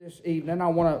this evening, I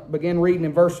want to begin reading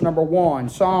in verse number 1.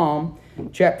 Psalm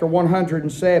chapter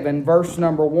 107, verse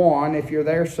number 1. If you're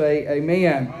there, say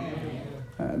amen.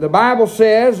 The Bible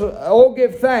says, "Oh,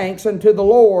 give thanks unto the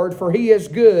Lord, for He is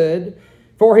good,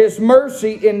 for His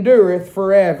mercy endureth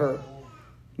forever."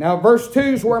 Now, verse 2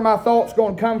 is where my thought's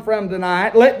going to come from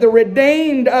tonight. "Let the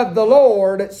redeemed of the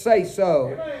Lord say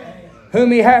so,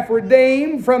 whom He hath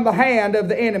redeemed from the hand of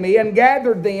the enemy, and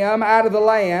gathered them out of the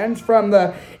lands, from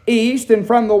the east and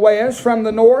from the west, from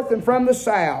the north and from the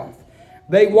south.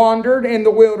 They wandered in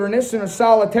the wilderness in a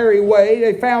solitary way.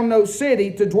 They found no city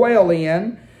to dwell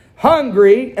in.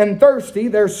 Hungry and thirsty,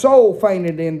 their soul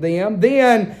fainted in them.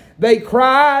 Then they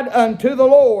cried unto the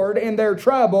Lord in their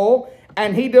trouble,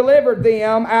 and He delivered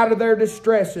them out of their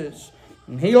distresses.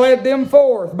 And He led them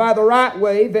forth by the right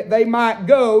way, that they might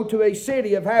go to a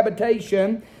city of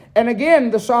habitation." And again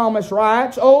the psalmist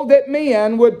writes, "Oh, that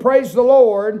men would praise the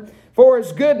Lord for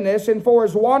His goodness and for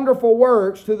His wonderful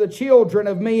works to the children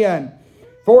of men.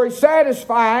 For He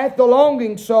satisfieth the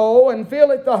longing soul, and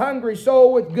filleth the hungry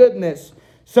soul with goodness.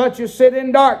 Such as sit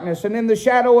in darkness and in the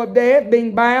shadow of death,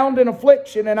 being bound in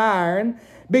affliction and iron,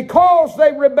 because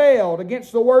they rebelled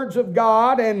against the words of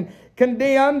God, and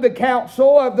condemned the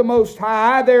counsel of the Most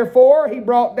High. Therefore He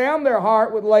brought down their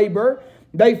heart with labor.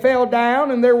 They fell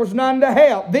down, and there was none to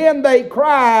help. Then they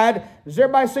cried." Does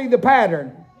everybody see the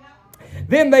pattern?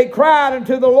 "Then they cried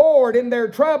unto the Lord in their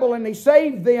trouble, and He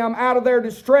saved them out of their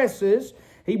distresses.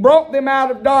 He brought them out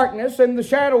of darkness and the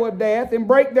shadow of death, and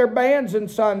brake their bands in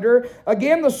sunder."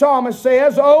 Again the psalmist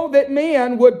says, "Oh, that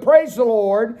men would praise the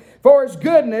Lord for His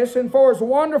goodness and for His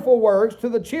wonderful works to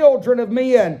the children of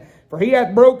men. For He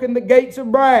hath broken the gates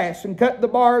of brass, and cut the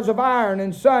bars of iron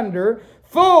in sunder.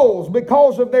 Fools,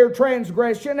 because of their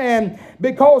transgression and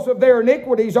because of their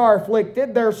iniquities, are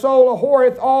afflicted. Their soul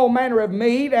abhorreth all manner of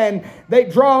meat, and they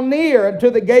draw near unto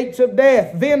the gates of death.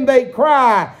 Then they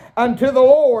cry unto the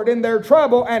Lord in their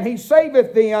trouble, and He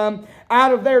saveth them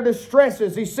out of their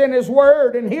distresses. He sent His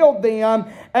word and healed them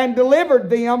and delivered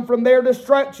them from their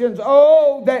destructions.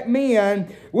 Oh, that men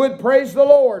would praise the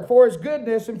Lord for His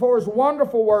goodness and for His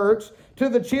wonderful works to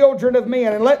the children of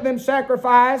men. And let them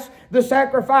sacrifice the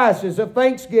sacrifices of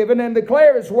thanksgiving, and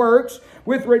declare His works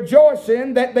with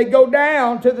rejoicing, that they go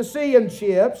down to the sea in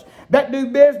ships, that do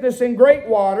business in great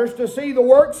waters, to see the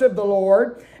works of the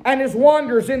Lord and His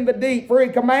wonders in the deep. For He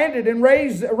commanded and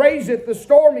raiseth the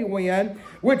stormy wind,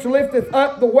 which lifteth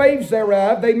up the waves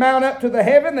thereof. They mount up to the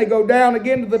heaven, they go down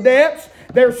again to the depths.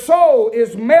 Their soul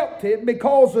is melted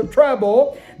because of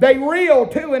trouble. They reel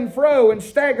to and fro, and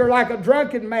stagger like a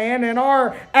drunken man, and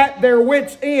are at their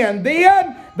wits' end.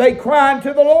 Then they cry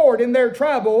unto the Lord in their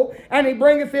trouble, and He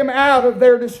bringeth them out of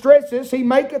their distresses. He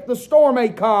maketh the storm a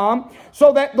calm,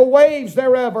 so that the waves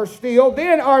thereof are still.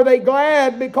 Then are they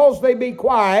glad because they be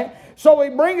quiet. So He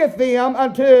bringeth them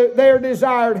unto their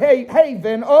desired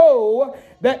haven. Oh,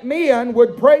 that men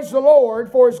would praise the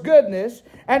Lord for His goodness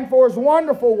and for His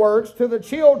wonderful works to the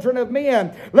children of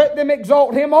men. Let them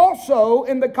exalt Him also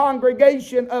in the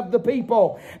congregation of the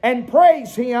people, and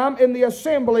praise Him in the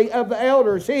assembly of the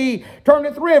elders. He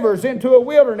turneth rivers into a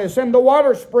wilderness, and the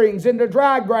water springs into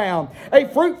dry ground, a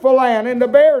fruitful land into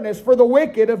barrenness for the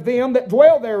wicked of them that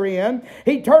dwell therein.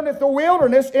 He turneth the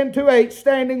wilderness into a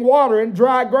standing water, and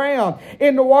dry ground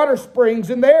into water springs,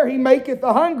 and there He maketh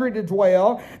the hungry to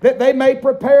dwell, that they may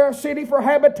prepare a city for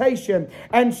habitation,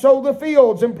 and sow the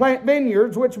fields, and plant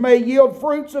vineyards, which may yield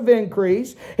fruits of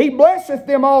increase. He blesseth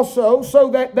them also, so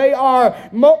that they are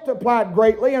multiplied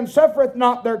greatly, and suffereth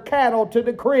not their cattle to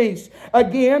decrease.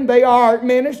 Again they are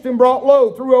diminished and brought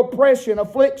low through oppression,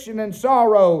 affliction, and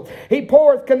sorrow. He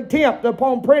poureth contempt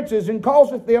upon princes, and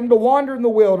causeth them to wander in the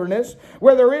wilderness,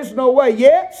 where there is no way.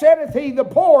 Yet setteth He the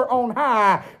poor on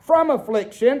high from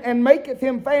affliction, and maketh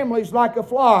him families like a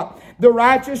flock. The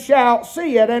righteous shall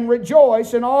see it and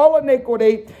rejoice, and all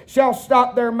iniquity shall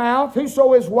stop their mouth.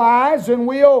 Whoso is wise and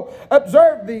will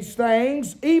observe these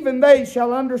things, even they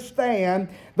shall understand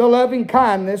the loving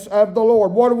kindness of the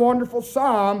Lord." What a wonderful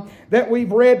psalm that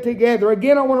we've read together.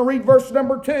 Again, I want to read verse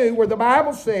number 2, where the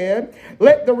Bible said,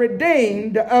 "Let the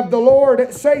redeemed of the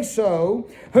Lord say so,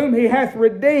 whom He hath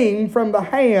redeemed from the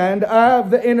hand of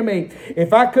the enemy."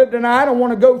 If I could tonight, I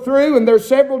want to go through, and there's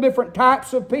several different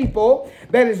types of people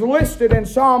that is listed in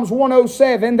Psalms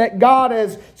 107, that God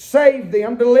has saved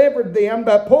them, delivered them,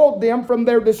 but pulled them from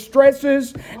their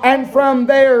distresses and from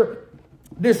their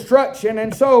destruction.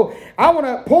 And so I want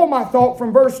to pull my thought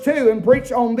from verse 2 and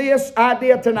preach on this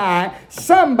idea tonight.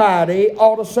 Somebody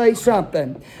ought to say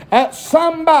something.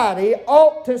 Somebody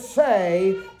ought to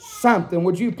say something.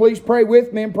 Would you please pray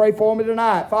with me and pray for me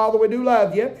tonight? Father, we do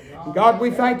love You. God,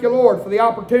 we thank You, Lord, for the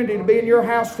opportunity to be in Your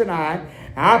house tonight.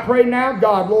 I pray now,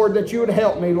 God, Lord, that you would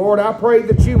help me. Lord, I pray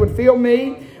that you would fill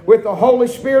me with the Holy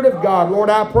Spirit of God. Lord,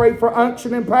 I pray for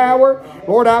unction and power.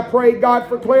 Lord, I pray, God,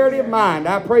 for clarity of mind.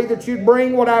 I pray that you'd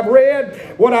bring what I've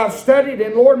read, what I've studied,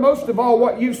 and Lord, most of all,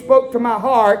 what you spoke to my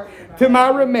heart, to my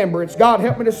remembrance. God,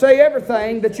 help me to say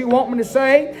everything that you want me to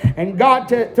say, and God,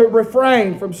 to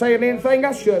refrain from saying anything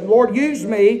I shouldn't. Lord, use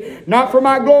me, not for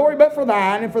my glory, but for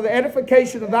thine, and for the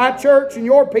edification of thy church and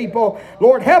your people.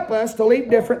 Lord, help us to leave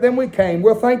different than we came.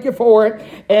 We'll thank you for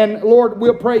it, and Lord,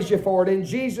 we'll praise you for it. In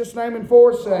Jesus' name and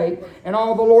for his sake. And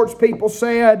all the Lord's people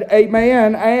said,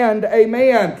 amen and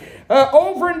amen.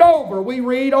 Over and over we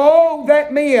read, oh,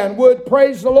 that men would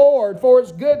praise the Lord for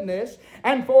his goodness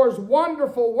and for his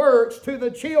wonderful works to the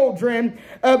children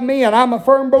of men. I'm a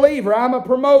firm believer. I'm a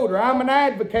promoter. I'm an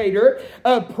advocator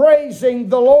of praising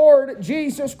the Lord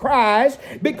Jesus Christ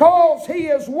because he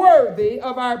is worthy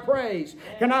of our praise.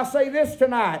 Can I say this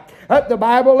tonight? The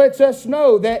Bible lets us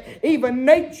know that even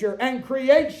nature and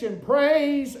creation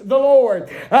praise the Lord.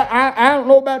 I don't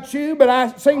know about you, but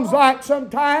it seems like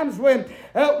sometimes when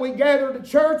we gather to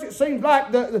church, it seems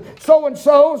like the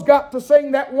so-and-so's got to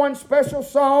sing that one special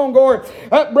song, or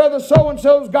brother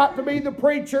so-and-so's got to be the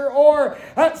preacher, or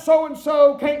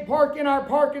so-and-so can't park in our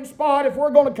parking spot if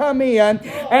we're going to come in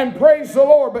and praise the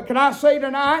Lord. But can I say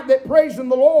tonight that praising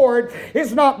the Lord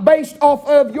is not based off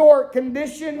of your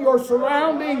condition, your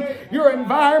surrounding, your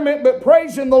environment, but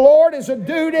praising the Lord is a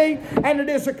duty, and it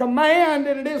is a command,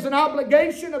 and it is an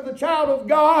obligation of the child of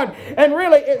God. And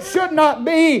really, it should not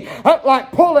be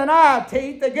like pulling eye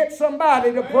teeth to get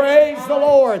somebody to praise the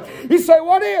Lord. You say,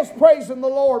 what is praising the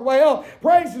Lord? Well,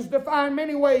 praise is defined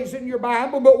many ways in your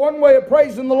Bible, but one way of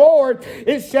praising the Lord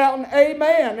is shouting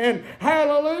amen and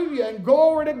hallelujah and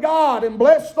glory to God and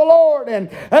bless the Lord and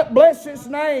bless his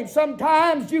name.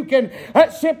 Sometimes you can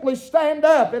simply stand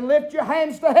up and lift your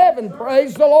hands to heaven.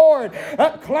 Praise the Lord.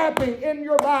 Clapping in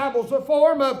your Bible is a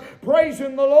form of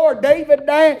praising the Lord. David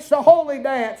danced a holy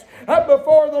dance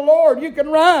before the Lord. You can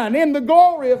run in the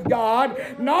glory of God,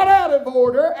 not out of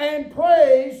order, and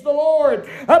praise the Lord.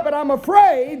 But I'm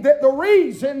afraid that the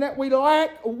reason that we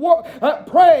lack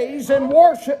praise and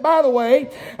worship, by the way,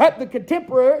 the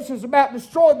contemporaries has about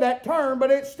destroyed that term,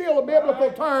 but it's still a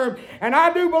biblical term. And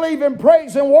I do believe in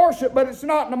praise and worship, but it's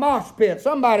not in a mosh pit.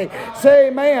 Somebody say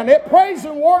amen. Praise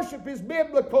and worship is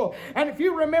biblical. And if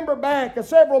you remember back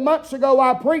several months ago,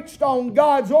 I preached on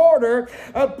God's order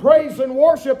of praise and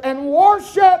worship. And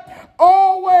worship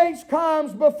always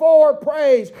comes before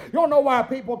praise. You don't know why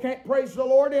people can't praise the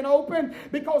Lord in open?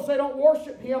 Because they don't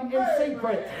worship him in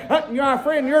secret. My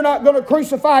friend, you're not going to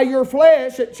crucify your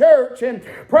flesh at church and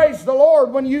praise the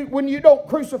Lord when you don't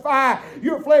crucify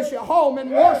your flesh at home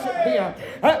and worship him.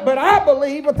 But I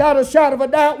believe without a shadow of a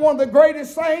doubt one of the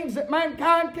greatest things that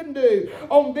mankind can do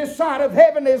on this side of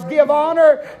heaven is give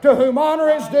honor to whom honor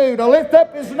is due, to lift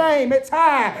up his name. It's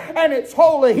high and it's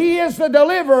holy. He is the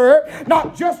deliverer,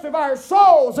 not just of our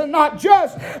souls and not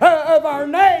just of our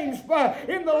names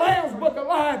in the Lamb's Book of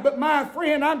Life, but my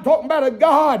friend, I'm talking about a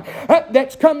God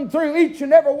that's come through each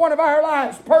and every one of our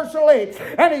lives personally,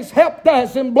 and he's helped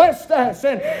us and blessed us,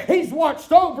 and he's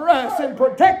watched over us and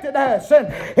protected us,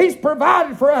 and he's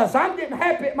provided for us. I'm getting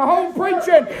happy at my home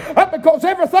preaching because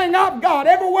everything I've got,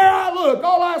 everywhere I look,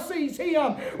 all I see is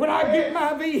him. When I get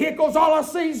my vehicles, all I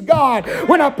see is God.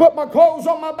 When I put my clothes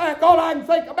on my back, all I can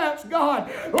think about is God.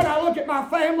 When I look at my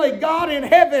family, God in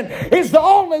heaven is the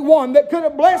only one that could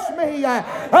have blessed me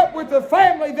with the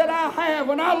family that I have.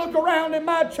 When I look around in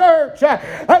my church,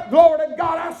 glory to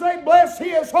God, I say bless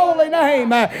his holy name.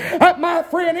 My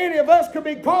friend, any of us could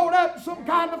be caught up in some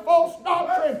kind of false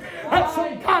doctrine,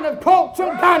 some kind of cult,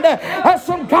 some kind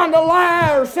of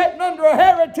lie, or sitting under a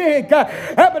heretic.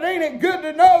 But ain't it good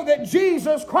to know that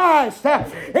Jesus Christ,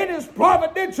 in his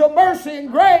providential mercy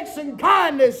and grace and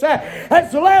kindness,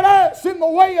 has led us in the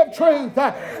way of truth.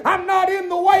 I'm not in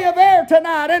the way of error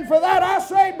tonight, and for that I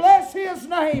say bless his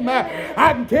name.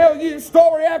 I can tell you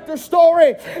story after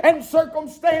story and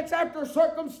circumstance after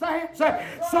circumstance.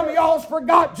 Some of y'all's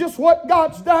forgot just what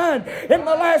God's done in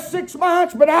the last 6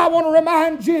 months, but I want to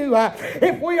remind you,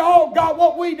 if we all got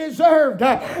what we deserved,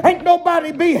 ain't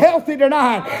nobody be healthy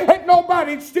tonight. Ain't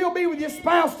nobody still be with your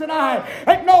spouse tonight.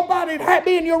 Ain't nobody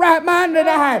be in your right mind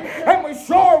tonight. And we we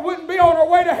sure wouldn't be on our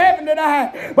way to heaven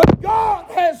tonight. But God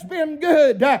has been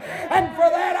good. And for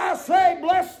that I say,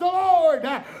 bless the Lord,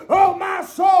 oh my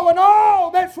soul, and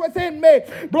all that's within me.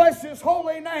 Bless His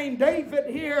holy name. David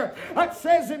here, it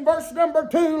says in verse number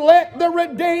 2, let the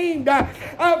redeemed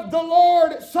of the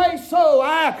Lord say so.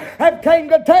 I have came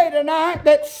to tell you tonight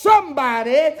that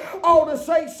somebody ought to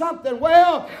say something.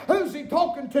 Well, who's he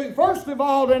talking to? First of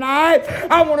all tonight,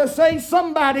 I want to say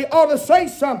somebody ought to say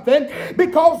something,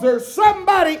 because there's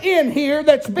somebody in here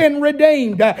that's been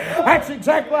redeemed. That's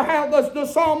exactly how the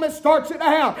psalmist starts it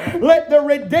out. Let the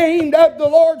redeemed of the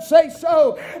Lord say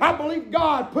so. I believe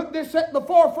God put this at the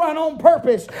forefront on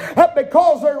purpose,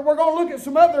 because we're going to look at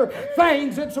some other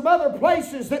things and some other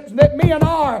places that men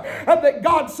are, that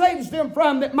God saves them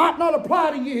from, that might not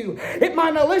apply to you. It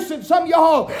might not. Listen, some of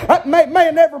y'all may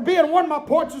have never been. One of my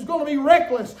points is going to be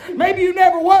reckless. Maybe you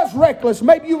never was reckless.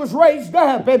 Maybe you was raised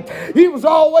up and you was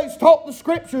always taught the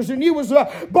Scriptures, and you was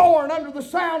born under the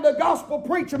sound of gospel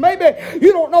preacher. Maybe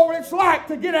you don't know what it's like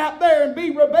to get out there and be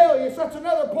rebellious. That's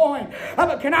another point.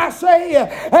 But can I say,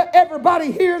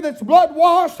 everybody here that's blood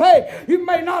washed, hey, you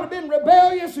may not have been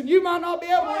rebellious, and you might not be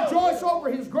able to rejoice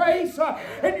over His grace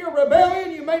in your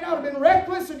rebellion. You may not have been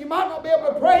reckless, and you might not be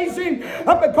able to praise Him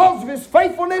because of His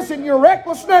faithfulness and your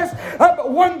recklessness.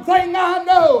 But one thing I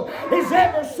know is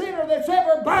every sinner that's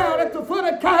ever bowed at the foot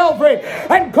of Calvary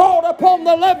and called upon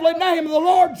the lovely name of the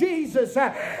Lord Jesus,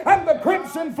 and the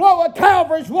crimson flow of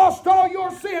Calvary's washed all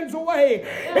your sins away.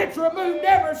 It's removed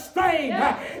every stain.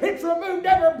 It's removed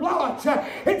every blotch.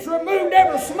 It's removed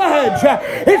every smudge.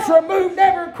 It's removed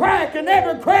every crack and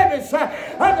every crevice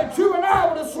that you and I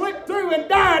would have slipped through and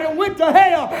died and went to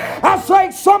hell. I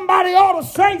say somebody ought to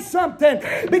say something,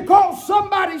 because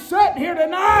somebody sitting here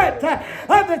tonight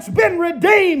that's been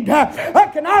redeemed.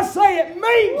 Can I say it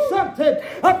means something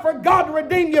for God to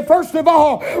redeem you? First of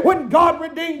all, when God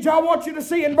redeemed you, I want you to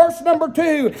see in verse number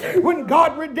 2, when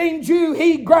God redeemed you,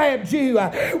 He grabbed you.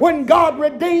 When God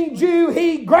redeemed you,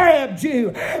 He grabbed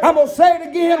you. I'm going to say it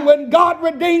again. When God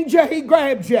redeemed you, He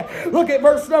grabbed you. Look at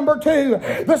verse number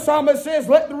 2. The psalmist says,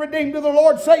 let the redeemed of the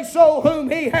Lord say so, whom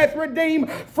He hath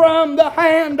redeemed from the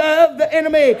hand of the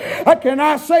enemy. Can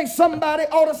I say somebody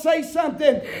ought to say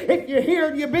something? If you're here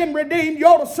and you've been redeemed, you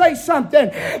ought to say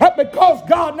something, because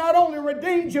God not only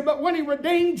redeemed you, but when He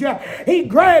redeemed you, He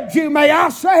grabbed you. May I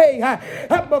say,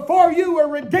 before you were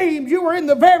redeemed, you were in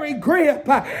the very grip,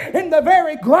 in the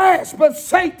very grasp of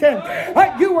Satan.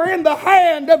 You were in the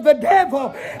hand of the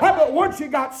devil. But once you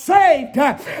got saved,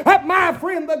 my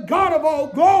friend, the God of all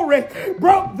glory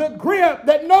broke the grip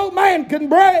that no man can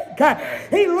break.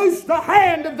 He loosed the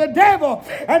hand of the devil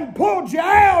and pulled you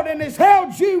out and has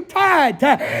held you tight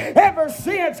ever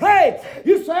since. Hey,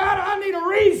 you say, I need a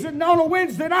reason on a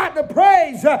Wednesday night to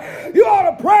praise. You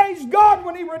ought to praise God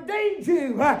when He redeemed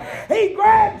you. He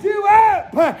grabbed you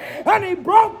up and He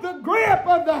broke the grip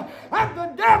of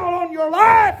the devil on your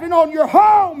life and on your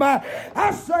home.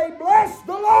 I say, bless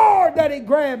the Lord that He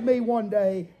grabbed me one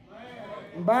day.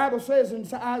 The Bible says in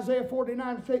Isaiah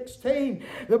 49:16,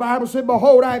 the Bible said,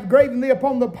 behold, I have graven thee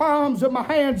upon the palms of my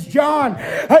hands. John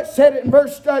said it in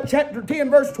chapter 10,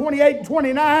 verse 28 and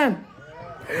 29.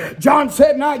 John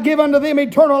said, and I give unto them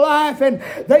eternal life, and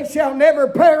they shall never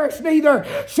perish, neither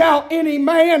shall any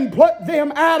man pluck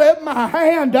them out of my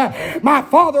hand. My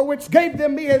Father which gave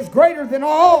them me is greater than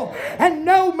all, and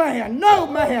no man,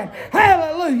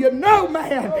 hallelujah, no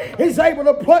man is able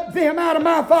to pluck them out of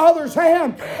my Father's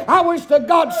hand. I wish to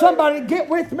God somebody get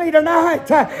with me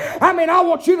tonight. I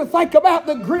want you to think about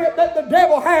the grip that the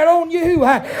devil had on you.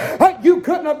 You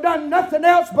couldn't have done nothing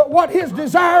else but what his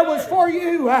desire was for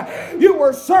you. You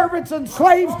were servants and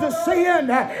slaves to sin.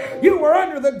 You were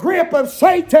under the grip of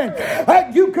Satan.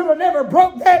 You could have never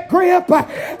broke that grip.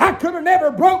 I could have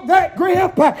never broke that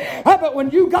grip. But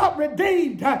when you got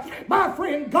redeemed, my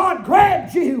friend, God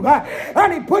grabbed you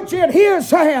and He put you in His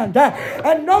hand.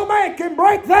 And no man can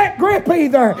break that grip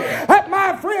either.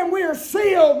 My friend, we are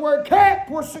sealed, we're kept,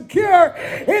 we're secure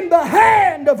in the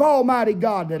hand of Almighty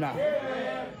God tonight.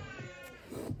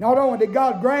 Not only did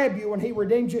God grab you when He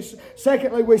redeemed you,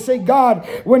 secondly, we see God,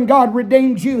 when God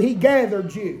redeemed you, He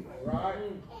gathered you.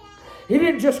 He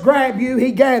didn't just grab you,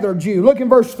 He gathered you. Look in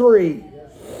verse 3.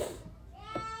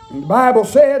 The Bible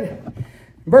said,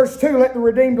 verse 2, let the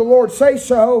redeemed of the Lord say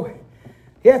so.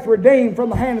 He hath redeemed from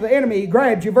the hand of the enemy. He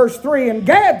grabbed you. Verse 3, and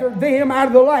gathered them out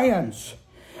of the lands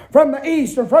from the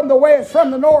east and from the west,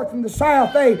 from the north and the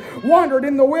south. They wandered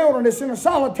in the wilderness in a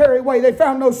solitary way. They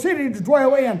found no city to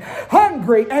dwell in.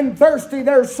 Hungry and thirsty,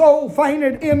 their soul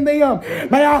fainted in them.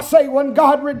 May I say, when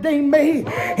God redeemed me,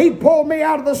 He pulled me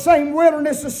out of the same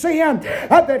wilderness of sin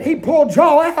that He pulled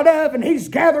y'all out of, and He's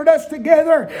gathered us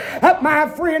together. My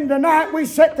friend, tonight we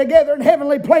sit together in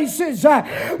heavenly places.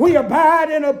 We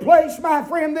abide in a place, my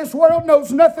friend, this world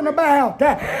knows nothing about.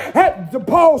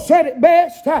 Paul said it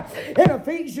best in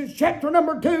Ephesians chapter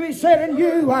number 2. He said, "And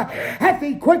you hath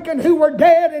He quickened who were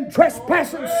dead in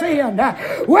trespass and sin,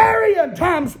 wherein in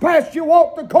times past you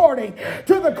walked according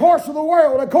to the course of the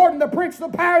world, according to the prince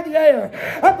of the power of the air,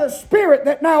 of the spirit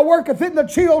that now worketh in the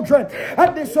children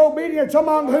of disobedience,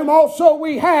 among whom also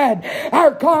we had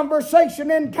our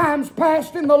conversation in times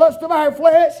past in the lust of our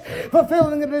flesh,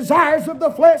 fulfilling the desires of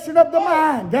the flesh and of the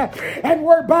mind, and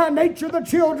were by nature the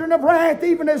children of wrath,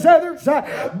 even as others.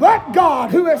 But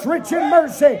God, who is rich in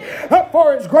mercy,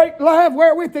 for His great love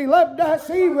wherewith He loved us,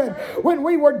 even when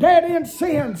we were dead in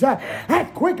sins,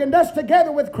 hath quickened us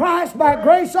together with Christ. By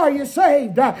grace are you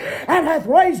saved, and hath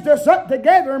raised us up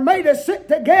together and made us sit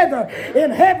together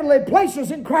in heavenly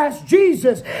places in Christ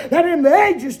Jesus, that in the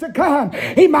ages to come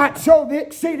He might show the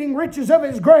exceeding riches of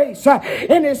His grace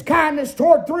in His kindness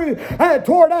toward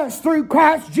us through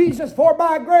Christ Jesus. For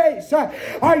by grace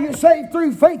are you saved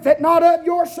through faith, that not of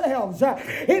yourselves.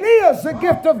 It is the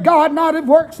gift of God, not of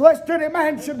works, lest any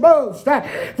man should boast.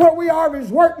 For we are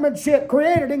His workmanship,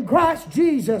 created in Christ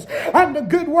Jesus unto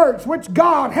good works, which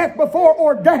God hath before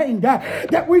ordained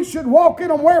that we should walk in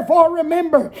them. Wherefore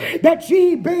remember that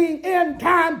ye, being in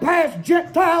time past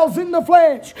Gentiles in the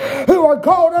flesh, who are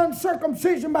called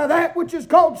uncircumcision by that which is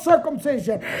called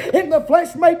circumcision in the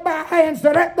flesh made by hands,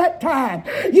 that at that time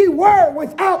ye were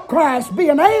without Christ,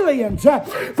 being aliens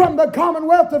from the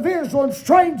commonwealth of Israel, and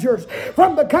strangers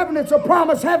from the covenants of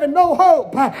promise, having no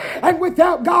hope, and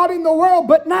without God in the world.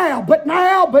 But now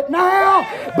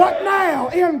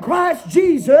in Christ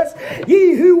Jesus,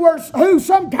 ye who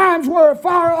sometimes were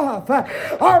afar off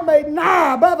are made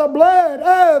nigh by the blood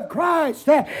of Christ.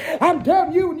 I'm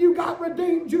telling you, when you got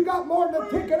redeemed, you got more than a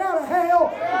ticket out of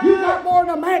hell. You got more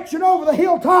than a mansion over the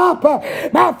hilltop.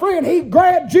 My friend, He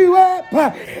grabbed you up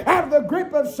out of the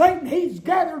grip of Satan. He's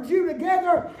gathered you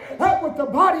together with the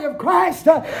body of Christ.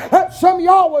 Some of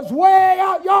y'all was way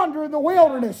out yonder in the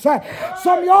wilderness.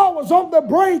 Some of y'all was on the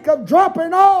brink of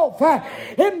dropping off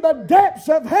in the depths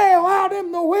of hell, out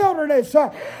in the wilderness.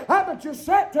 But you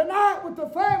sat tonight with the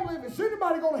family. Is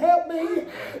anybody going to help me?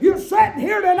 You're sitting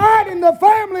here tonight in the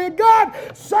family of God.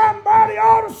 Somebody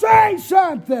ought to say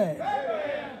something.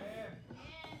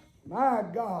 My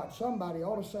God, somebody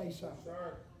ought to say something.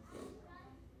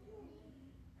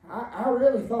 I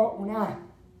really thought when I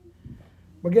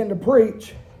began to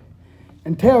preach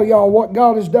and tell y'all what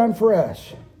God has done for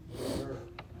us,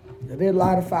 that it'd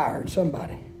light a fire in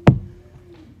somebody.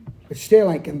 But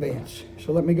still ain't convinced.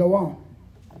 So let me go on.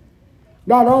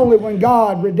 Not only when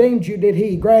God redeemed you did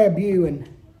He grab you and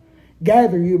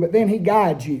gather you, but then He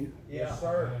guides you. Yes,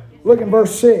 sir. Look in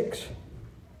verse 6.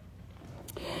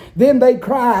 Then they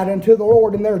cried unto the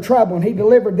Lord in their trouble, and He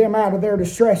delivered them out of their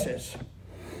distresses.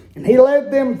 And He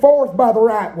led them forth by the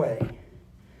right way,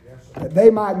 that they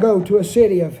might go to a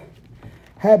city of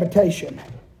habitation.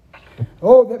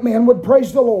 Oh, that men would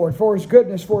praise the Lord for His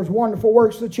goodness, for His wonderful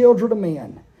works, the children of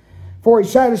men. For He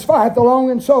satisfieth the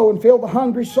longing soul and filled the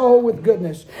hungry soul with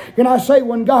goodness. Can I say,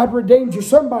 when God redeemed you,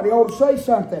 somebody ought to say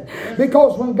something.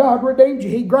 Because when God redeemed you,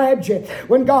 He grabbed you.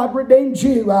 When God redeemed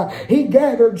you, He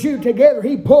gathered you together.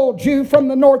 He pulled you from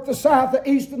the north, the south, the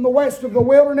east, and the west of the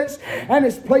wilderness, and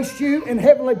has placed you in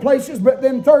heavenly places. But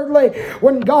then thirdly,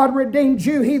 when God redeemed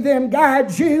you, He then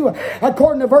guides you.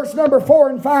 According to verse number 4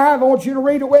 and 5, I want you to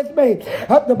read it with me.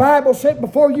 The Bible said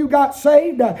before you got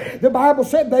saved, the Bible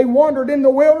said they wandered in the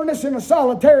wilderness in a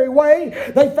solitary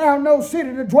way. They found no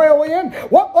city to dwell in.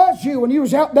 What was you when you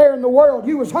was out there in the world?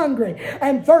 You was hungry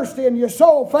and thirsty, and your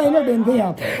soul fainted in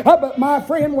them. But my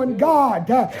friend, when God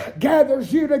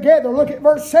gathers you together, look at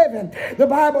verse 7. The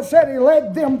Bible said He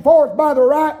led them forth by the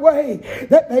right way,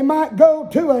 that they might go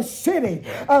to a city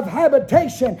of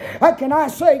habitation. Can I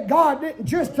say, God didn't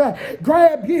just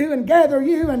grab you and gather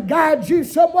you and guide you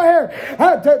somewhere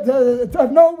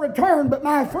of no return, but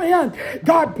my friend,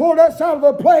 God pulled us out of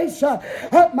a place,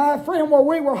 my friend, where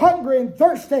we were hungry and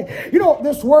thirsty. You know what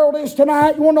this world is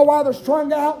tonight? You want to know why they're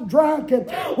strung out and drunk, and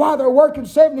why they're working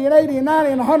 70 and 80 and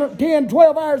 90 and 110,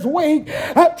 12 hours a week?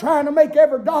 trying to make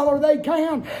every dollar they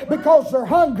can because they're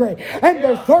hungry and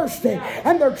they're thirsty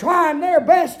and they're trying their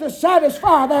best to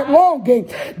satisfy that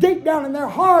longing deep down in their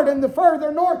heart. And the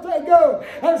further north they go,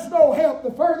 there's no help.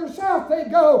 The further south they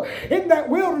go, in that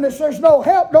wilderness, there's no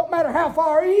help. Don't matter how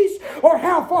far east or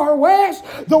how far west,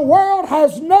 the world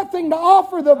has nothing to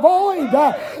offer the void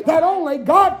that only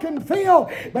God can fill.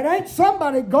 But ain't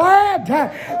somebody glad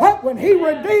that when He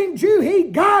redeemed you, He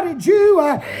guided you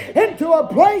into a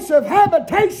place of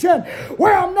habitation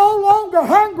where I'm no longer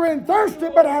hungry and thirsty,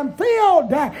 but I'm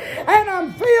filled, and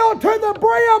I'm filled to the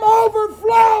brim,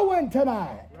 overflowing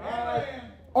tonight.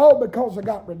 Oh, because I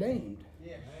got redeemed.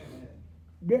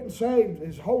 Getting saved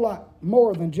is a whole lot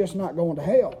more than just not going to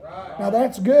hell. Now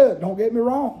that's good, don't get me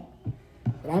wrong.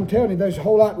 But I'm telling you, there's a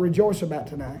whole lot to rejoice about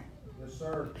tonight. Yes,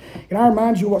 sir. Can I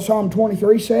remind you what Psalm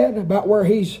 23 said about where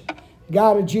He's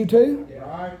guided you to?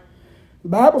 Yeah. The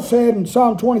Bible said in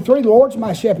Psalm 23, the Lord's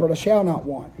my shepherd, I shall not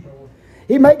want.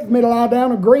 He maketh me to lie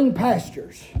down in green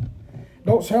pastures.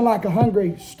 Don't sound like a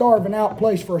hungry, starving out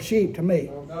place for a sheep to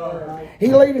me. No. He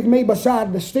leadeth me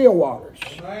beside the still waters.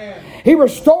 Amen. He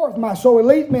restoreth my soul. He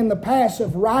leadeth me in the paths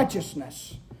of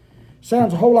righteousness.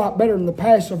 Sounds a whole lot better than the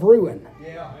paths of ruin.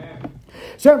 Yeah.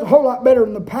 Sounds a whole lot better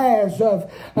than the paths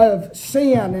of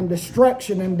sin and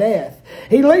destruction and death.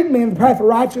 He lead me in the path of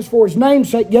righteousness for His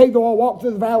name's sake. Yea, though I walk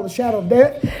through the valley of the shadow of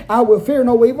death, I will fear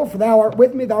no evil, for Thou art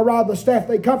with me. Thy rod and the staff,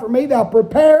 they comfort me. Thou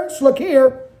preparest, look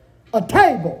here, a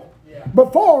table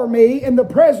before me in the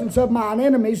presence of mine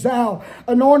enemies. Thou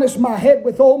anointest my head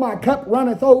with oil, my cup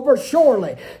runneth over.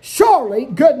 Surely, surely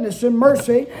goodness and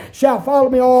mercy shall follow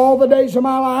me all the days of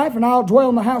my life, and I'll dwell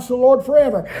in the house of the Lord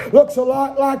forever. Looks a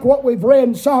lot like what we've read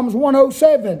in Psalms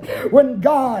 107. When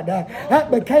God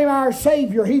became our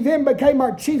Savior, He then became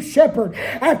our chief shepherd.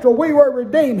 After we were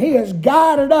redeemed, He has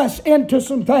guided us into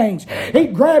some things. He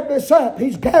grabbed us up,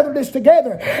 He's gathered us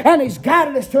together, and He's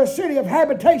guided us to a city of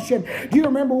habitation. Do you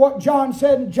remember what John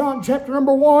said in John chapter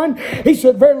number 1? He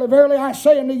said, Verily, verily, I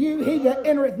say unto you, he that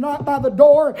entereth not by the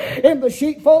door in the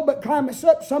sheepfold, but climbeth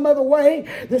up some other way,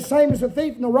 the same is the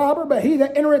thief and the robber. But he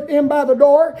that entereth in by the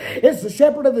door is the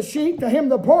shepherd of the sheep. To him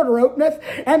the porter openeth,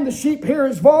 and the sheep hear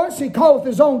his voice. He calleth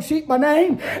his own sheep by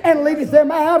name, and leadeth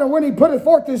them out. And when he putteth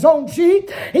forth his own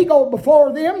sheep, he goeth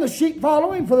before them. The sheep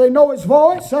follow him, for they know his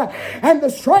voice. And the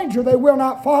stranger they will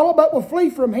not follow, but will flee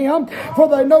from him, for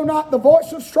they know not the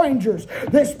voice of strangers.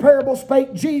 This parable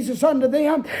spake Jesus unto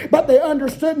them, but they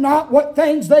understood not what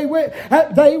things they were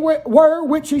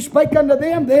which He spake unto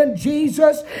them. Then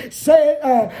Jesus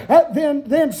said,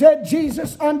 then said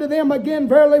Jesus unto them again,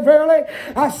 Verily, verily,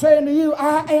 I say unto you,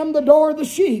 I am the door of the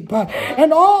sheep.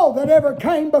 And all that ever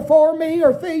came before me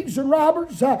are thieves and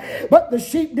robbers, but the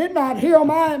sheep did not hear them.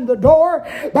 I am the door.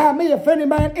 By me, if any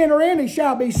man enter in, he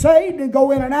shall be saved, and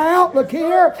go in and out, look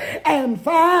here, and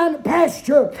find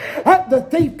pasture. The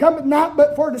thief cometh not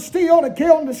but for to steal, to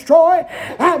kill, and destroy.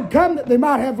 I am come that they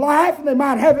might have life, and they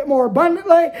might have it more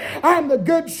abundantly. I am the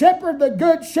good shepherd. The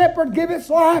good shepherd giveth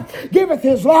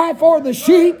his life for the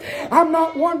sheep. I'm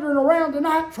not wandering around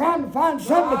tonight trying to find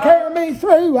something to carry me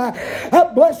through.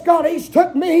 Bless God, He's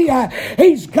took me.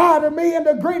 He's guided me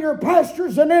into greener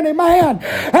pastures than any man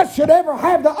that should ever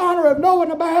have the honor of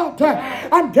knowing about.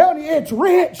 I'm telling you, it's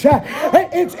rich.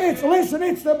 Listen,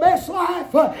 it's the best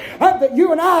life that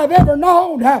you and I have ever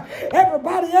known.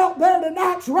 Everybody out there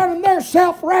tonight's running their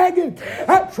self-ragged,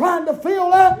 trying to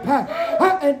fill up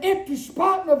an empty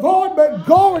spot in the void. But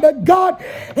glory to God,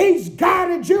 He's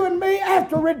guided you and me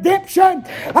after redemption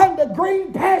and the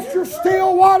green pasture,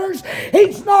 still waters.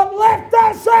 He's not left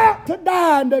us out to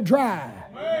die and to dry.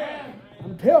 Amen.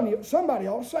 I'm telling you, somebody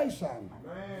ought to say something.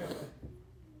 Amen.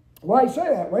 Why say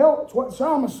that? Well, it's what the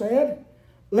psalmist said.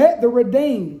 Let the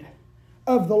redeemed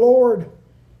of the Lord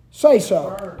say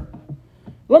so. Sure.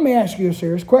 Let me ask you a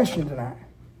serious question tonight.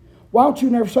 Why don't you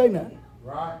never say nothing?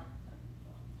 Right.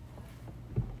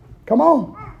 Come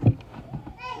on.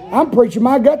 I'm preaching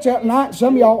my guts out tonight.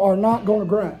 Some of y'all are not going to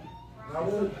grunt.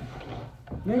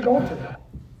 You ain't going to.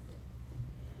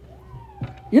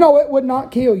 You know, it would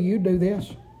not kill you to do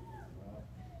this.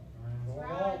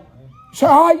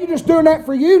 So, you just doing that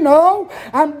for you? No.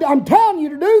 I'm telling you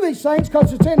to do these things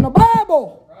because it's in the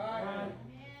Bible.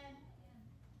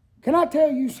 Can I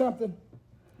tell you something?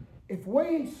 If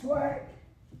we slack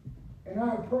in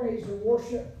our praise and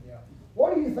worship,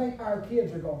 what do you think our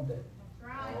kids are going to do?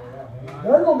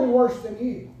 They're going to be worse than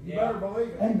you. You better believe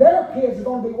it. And their kids are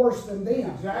going to be worse than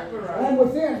them. Exactly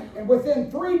right. And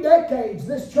within 3 decades,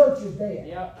 this church is dead.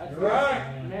 Yeah, that's right.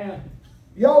 Amen.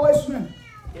 Y'all listening?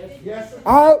 Yes, sir.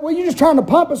 Well, you're just trying to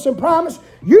pump us and promise.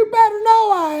 You better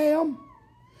know I am.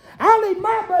 I need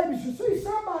my babies to see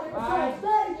somebody besides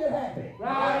Daddy get happy.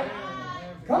 Right.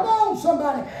 Come on,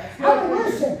 somebody. I mean,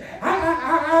 listen,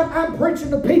 I'm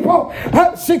preaching to people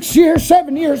 6 years,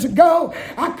 7 years ago.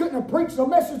 I couldn't have preached a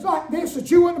message like this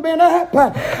that you wouldn't have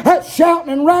been up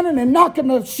shouting and running and knocking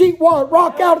the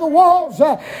rock out of the walls.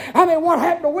 I mean, what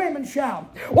happened to women shouting?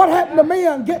 What happened to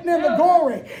men getting in the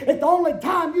glory? It's the only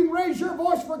time you can raise your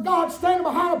voice for God standing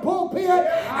behind a pulpit.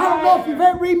 I don't know if you've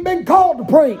ever even been called to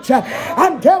preach.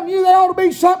 I'm telling you, there ought to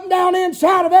be something down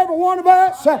inside of every one of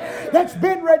us that's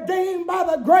been redeemed by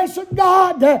the grace of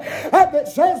God that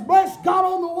says, bless God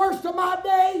on the worst of my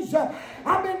days.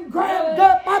 I've been grabbed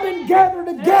up. I've been gathered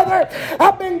together.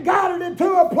 I've been guided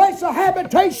into a place of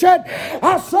habitation.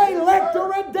 I say, let the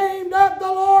redeemed of the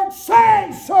Lord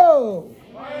say so.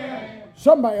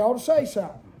 Somebody ought to say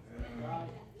something.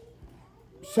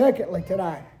 Secondly,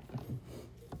 tonight,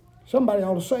 somebody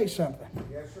ought to say something.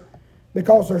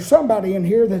 Because there's somebody in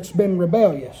here that's been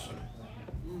rebellious.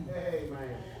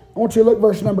 I want you to look at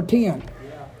verse number 10.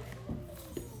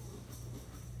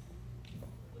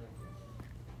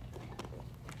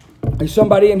 There's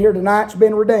somebody in here tonight that's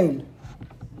been redeemed.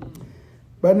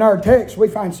 But in our text, we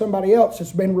find somebody else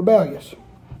that's been rebellious.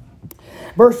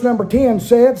 Verse number 10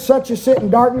 said, such as sit in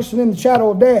darkness and in the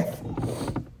shadow of death.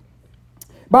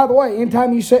 By the way,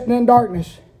 anytime you're sitting in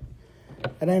darkness,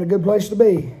 that ain't a good place to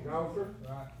be.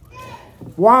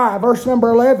 Why? Verse number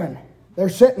 11. They're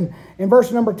sitting, in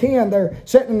verse number 10, they're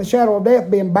sitting in the shadow of death,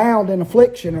 being bound in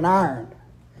affliction and iron.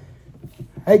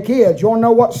 Hey kids, you want to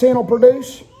know what sin will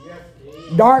produce?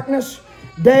 Darkness,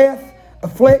 death,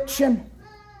 affliction,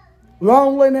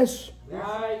 loneliness.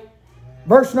 Right.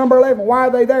 Verse number 11, why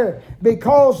are they there?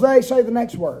 Because they, say the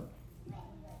next word.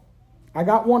 I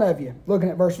got one of you looking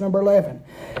at verse number 11.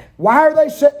 Why are they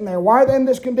sitting there? Why are they in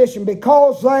this condition?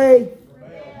 Because they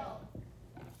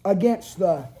against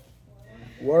the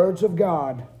words of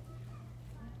God.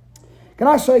 Can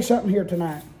I say something here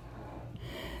tonight?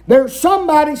 There's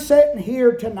somebody sitting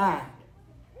here tonight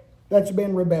that's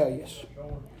been rebellious.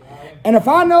 And if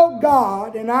I know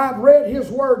God and I've read His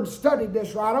Word and studied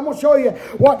this right, I'm going to show you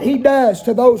what He does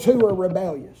to those who are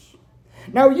rebellious.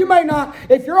 Now, you may not,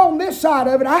 if you're on this side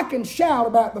of it, I can shout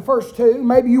about the first two.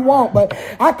 Maybe you won't, but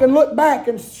I can look back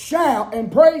and shout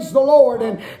and praise the Lord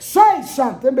and say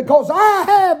something because I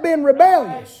have been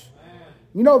rebellious.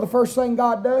 You know the first thing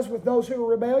God does with those who are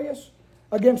rebellious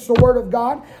against the Word of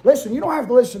God? Listen, you don't have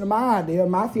to listen to my idea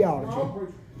and my theology.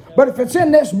 But if it's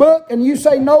in this book and you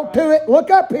say no to it, look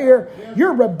up here,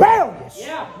 you're rebellious.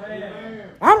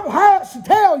 I don't have to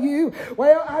tell you,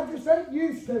 well, I just ain't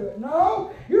used to it.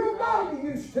 No, you don't got to be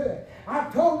used to it.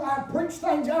 I preached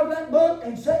things out of that book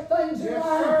and set things in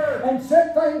line and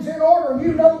set things in order. And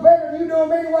you know better and you do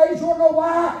them anyways. You want to know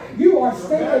why? You are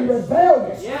still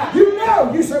rebellious. You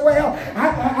know. You say, well,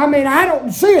 I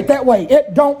don't see it that way.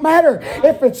 It don't matter.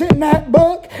 If it's in that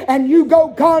book and you go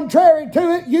contrary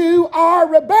to it, you are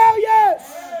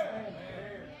rebellious.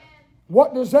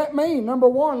 What does that mean? Number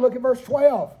one, look at verse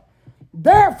 12.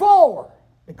 Therefore,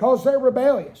 because they're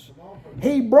rebellious,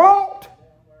 He brought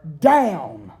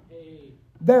down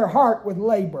their heart with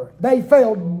labor. They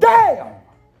fell down.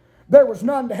 There was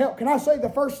none to help. Can I say the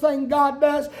first thing God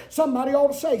does? Somebody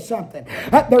ought to say something.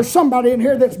 There's somebody in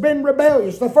here that's been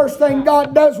rebellious. The first thing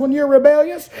God does when you're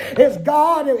rebellious is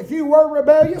God, if you were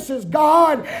rebellious, is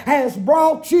God has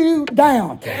brought you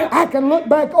down. I can look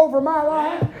back over my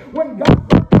life when God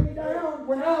brought me down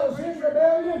when I was in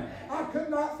rebellion. I could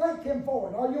not thank Him for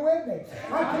it. Are you with me?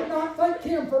 I could not thank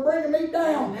Him for bringing me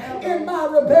down in my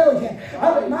rebellion.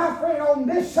 I mean, my friend, on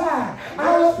this side,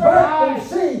 I look back and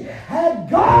see, had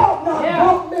God not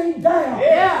brought me down,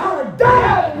 I would have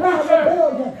died in my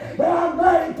rebellion. But I'm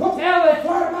glad He put me on the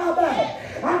flat of my back.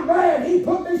 I'm glad He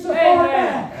put me so far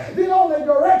down. The only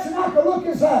direction I could look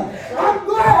is up. I'm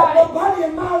glad nobody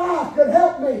in my life could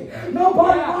help me.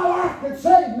 Nobody in my life could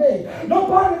save me.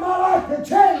 Nobody in my life could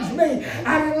change me.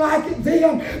 I didn't like it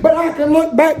then, but I can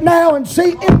look back now and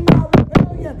see in my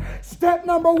rebellion. Step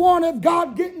number one of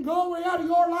God getting glory out of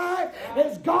your life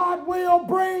is God will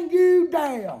bring you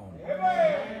down.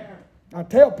 Amen. I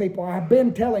tell people, I've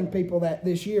been telling people that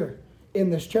this year in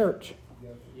this church.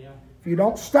 If you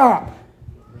don't stop,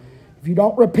 if you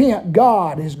don't repent,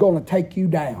 God is going to take you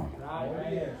down.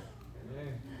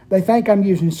 They think I'm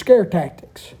using scare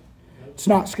tactics. It's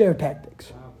not scare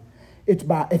tactics. It's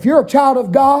if you're a child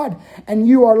of God and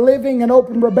you are living in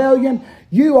open rebellion,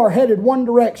 you are headed one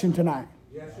direction tonight.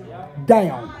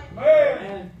 Down.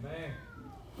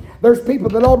 There's people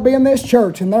that ought to be in this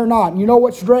church and they're not. And you know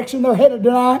which direction they're headed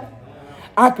tonight?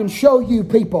 I can show you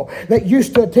people that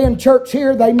used to attend church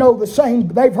here. They know the same.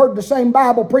 They've heard the same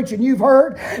Bible preaching you've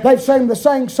heard. They've sang the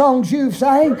same songs you've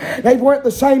sang. They've went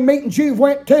the same meetings you've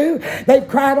went to. They've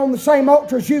cried on the same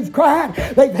altars you've cried.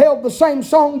 They've held the same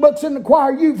songbooks in the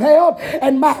choir you've held.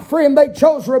 And my friend, they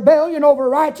chose rebellion over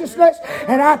righteousness.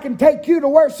 And I can take you to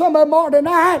where some of them are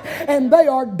tonight, and they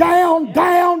are down,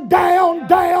 down, down,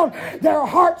 down. Their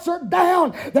hearts are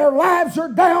down. Their lives are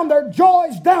down. Their joy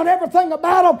is down. Everything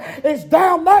about them is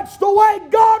down. That's the way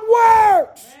God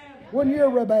works when you're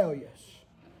rebellious.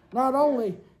 Not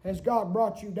only has God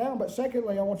brought you down, but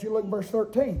secondly, I want you to look at verse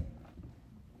 13.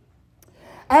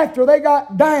 After they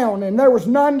got down and there was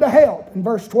none to help, in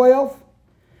verse 12,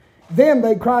 then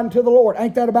they cried unto the Lord.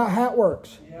 Ain't that about how it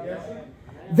works? Yes.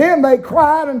 Then they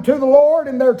cried unto the Lord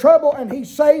in their trouble, and He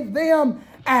saved them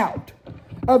out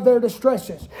of their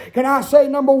distresses. Can I say,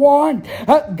 number one,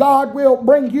 God will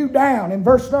bring you down. In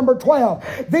verse number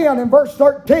 12. Then in verse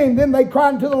 13, then they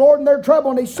cried unto the Lord in their trouble,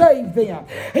 and He saved them.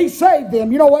 He saved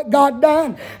them. You know what God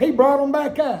done? He brought them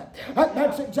back up.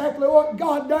 That's exactly what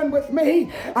God done with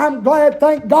me. I'm glad,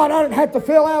 thank God, I didn't have to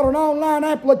fill out an online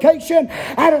application.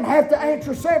 I didn't have to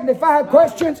answer 75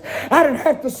 questions. I didn't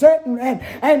have to sit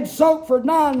and soak for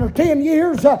 9 or 10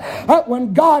 years.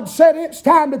 When God said it's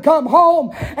time to come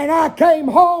home, and I came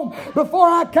home. Before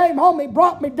I came home, He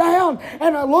brought me down,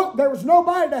 and I looked, there was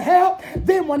nobody to help.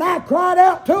 Then when I cried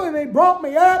out to Him, He brought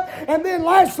me up. And then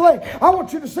lastly, I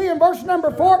want you to see in verse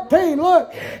number 14,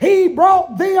 look, He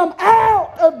brought them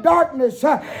out of darkness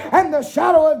and the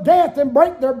shadow of death, and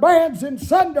break their bands in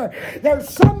sunder. There's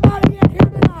somebody in here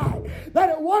tonight that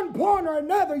at one point or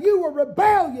another you were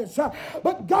rebellious,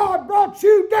 but God brought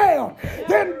you down.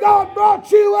 Then God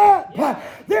brought you up.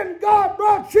 Then God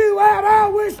brought you out. I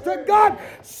wish to God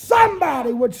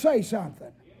somebody would say something.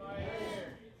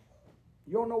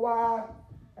 You don't know why,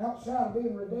 outside of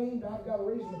being redeemed, I've got a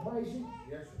reason to praise Him?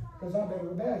 Because I've been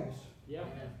rebellious.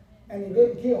 And He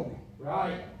didn't kill me.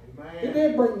 Right. He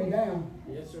did bring me down.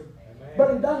 Yes, sir.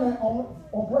 But He done that on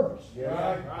purpose.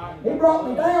 Right. He brought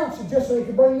me down just so He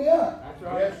could bring me up. That's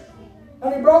right. Yes.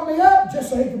 And He brought me up just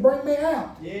so He could bring me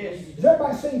out. Yes. Does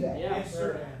everybody see that? Yes,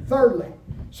 sir. Thirdly,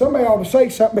 somebody ought to say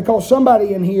something, because there's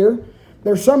somebody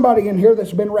in here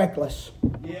that's been reckless.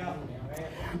 Yeah.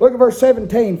 Look at verse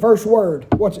 17, first word.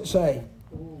 What's it say?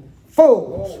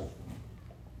 Fools.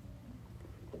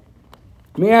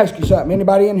 Let me ask you something.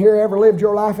 Anybody in here ever lived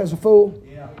your life as a fool?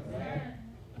 Yeah.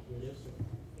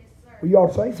 Well, you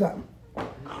ought to say something.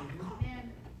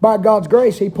 By God's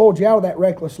grace, He pulled you out of that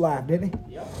reckless life, didn't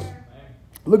He? Yep.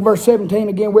 Look at verse 17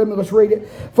 again with me. Let's read it.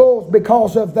 Fools,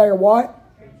 because of their what?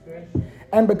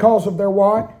 And because of their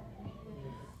what?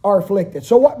 Are afflicted.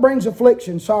 So what brings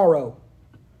affliction? Sorrow.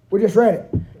 We just read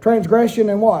it. Transgression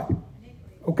and what?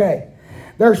 Okay.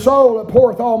 Their soul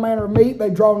abhorreth all manner of meat.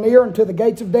 They draw near unto the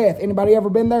gates of death. Anybody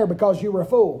ever been there because you were a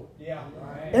fool? Yeah.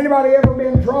 Anybody ever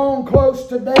been drawn close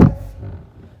to death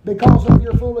because of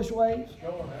your foolish ways?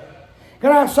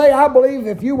 Can I say, I believe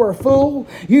if you were a fool,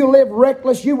 you lived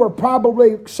reckless, you were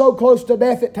probably so close to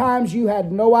death at times you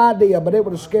had no idea, but it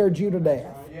would have scared you to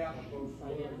death.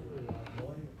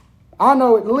 I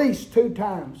know at least 2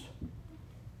 times.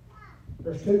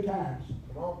 There's 2 times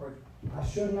I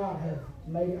should not have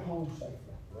made it home safely.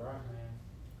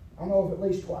 I know of at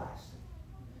least twice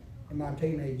in my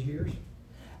teenage years.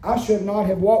 I should not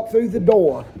have walked through the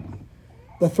door,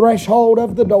 the threshold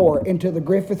of the door, into the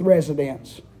Griffith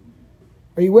residence.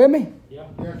 Are you with me? Yeah.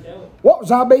 What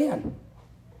was I being?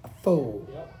 A fool.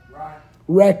 Yep. Right.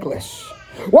 Reckless.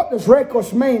 What does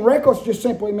reckless mean? Reckless just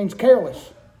simply means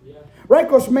careless. Yeah.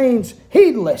 Reckless means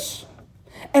heedless.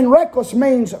 And reckless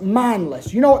means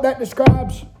mindless. You know what that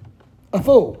describes? A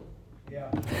fool. Yeah.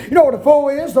 You know what a fool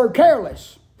is? They're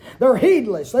careless. They're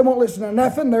heedless. They won't listen to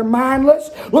nothing. They're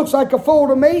mindless. Looks like a fool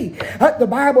to me. The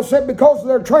Bible said because of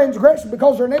their transgression,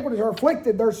 because their iniquities are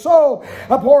afflicted, their soul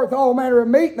abhorreth all manner of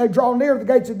meat, and they draw near to the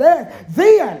gates of death.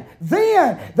 Then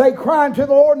they cry unto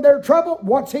the Lord in their trouble.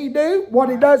 What's He do? What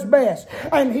He does best.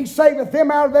 And He saveth them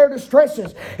out of their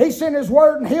distresses. He sent His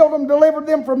word and healed them, delivered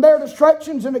them from their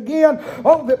destructions. And again,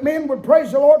 oh, that men would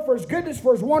praise the Lord for His goodness,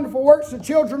 for His wonderful works, the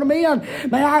children of men.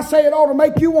 May I say, it ought to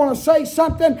make you want to say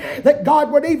something, that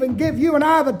God would even give you and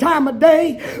I the time of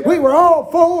day. We were all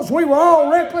fools. We were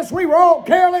all reckless. We were all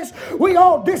careless. We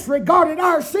all disregarded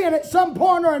our sin at some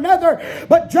point or another.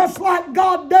 But just like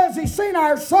God does, He's seen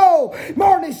our soul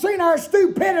more than He's seen our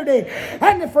stupidity.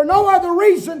 And if for no other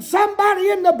reason, somebody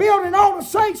in the building ought to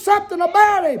say something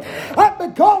about Him.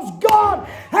 Because God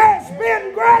has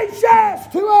been gracious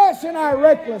to us in our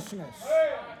recklessness.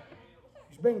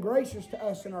 He's been gracious to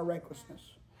us in our recklessness.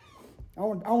 I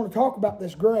want to talk about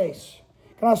this grace.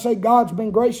 Can I say God's been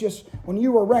gracious when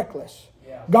you were reckless?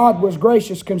 God was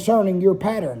gracious concerning your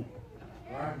pattern.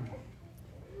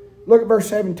 Look at verse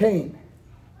 17.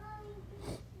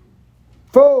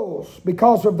 Fools,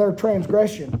 because of their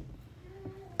transgression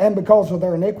and because of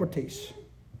their iniquities.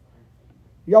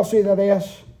 Y'all see that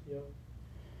S? Yep.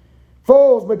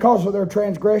 Fools, because of their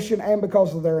transgression and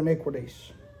because of their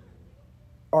iniquities,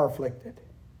 are afflicted.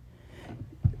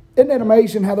 Isn't it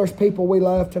amazing how there's people we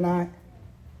love tonight?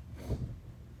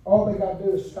 All they got to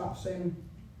do is stop sinning.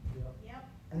 Yep.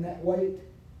 And that weight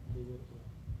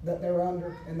that they're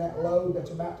under and that load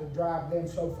that's about to drive them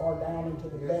so far down into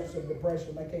the depths of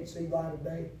depression they can't see light of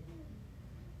day.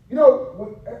 You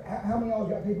know, how many of y'all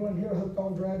got people in here hooked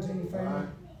on drugs in your family?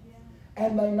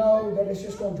 And they know that it's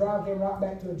just going to drive them right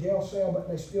back to a jail cell, but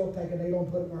they still take it, they don't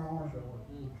put it in their arm.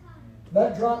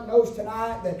 That drunk knows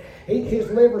tonight that his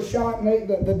liver's shot and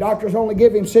the doctors only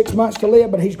give him 6 months to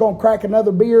live, but he's going to crack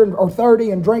another beer or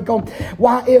 30 and drink them.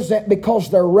 Why is that?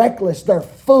 Because they're reckless. They're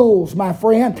fools, my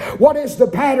friend. What is the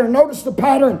pattern? Notice the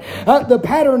pattern. The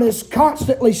pattern is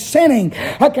constantly sinning.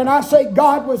 Can I say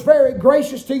God was very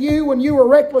gracious to you when you were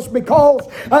reckless because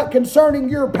concerning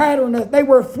your pattern they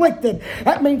were afflicted.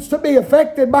 That means to be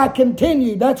affected by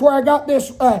continued. That's where I got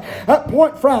this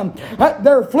point from.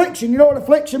 Their affliction. You know what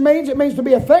affliction means? It means to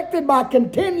be affected by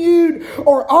continued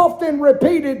or often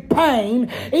repeated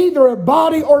pain, either of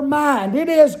body or mind. It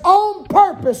is on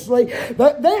purposely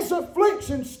that this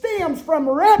affliction stems from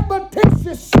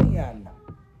repetitious sin.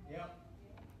 Yep.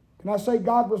 Can I say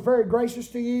God was very gracious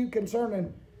to you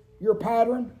concerning your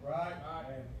pattern? Right.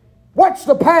 What's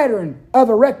the pattern of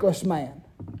a reckless man?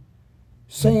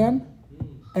 Sin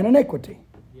and iniquity.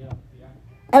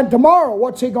 And tomorrow,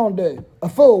 what's he going to do? A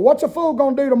fool. What's a fool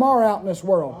going to do tomorrow out in this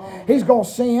world? He's going to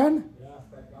sin.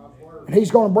 And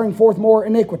he's going to bring forth more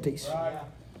iniquities.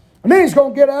 And then he's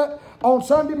going to get up on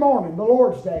Sunday morning, the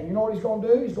Lord's Day. You know what he's going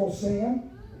to do? He's going to sin.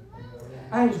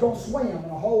 And he's going to swim in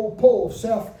a whole pool of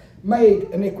self-made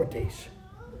iniquities.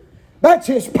 That's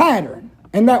his pattern.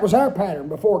 And that was our pattern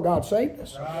before God saved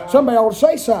us. Somebody ought to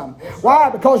say something. Why?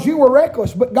 Because you were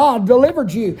reckless, but God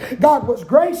delivered you. God was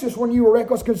gracious when you were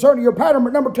reckless concerning your pattern.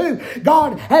 But number two,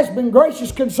 God has been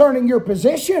gracious concerning your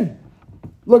position.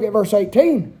 Look at verse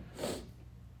 18.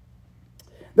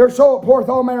 Their soul poureth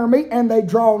all manner of meat, and they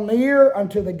draw near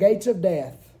unto the gates of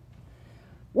death.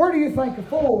 Where do you think a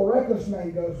fool, a reckless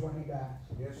man, goes when he dies?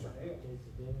 Yes, sir.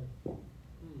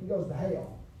 He goes to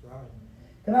hell.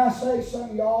 Can I say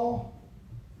some of y'all,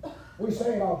 we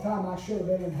say it all the time, I should have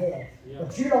been in hell. Yeah.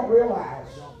 But you don't realize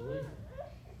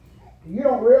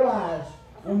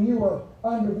when you were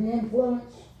under the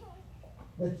influence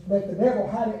that the devil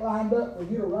had it lined up for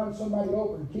you to run somebody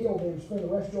over and kill them and spend the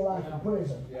rest of your life in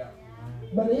prison. Yeah.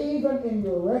 But even in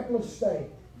your reckless state,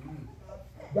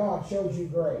 God shows you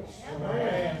grace.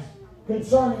 Amen.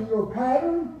 Concerning your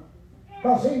pattern,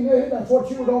 because he knew that's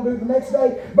what you were going to do the next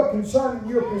day. But concerning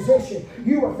your position,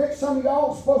 you were fixed. Some of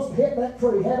y'all were supposed to hit that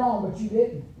tree head on, but you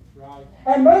didn't. Right.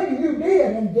 And maybe you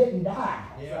did and didn't die.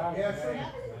 Yeah. Yes, sir.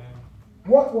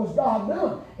 What was God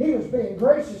doing? He was being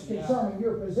gracious concerning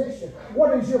your position.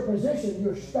 What is your position?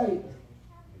 Your state.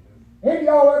 Any of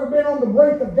y'all ever been on the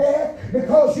brink of death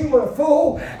because you were a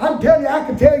fool? I'm telling you, I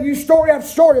can tell you story after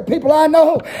story of people I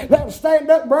know that will stand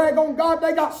up and brag on God.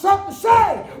 They got something to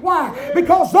say. Why?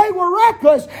 Because they were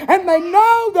reckless and they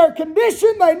know their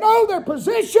condition. They know their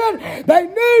position. They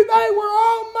knew they were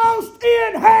almost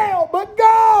in hell, but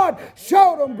God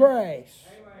showed them grace.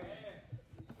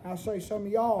 I say some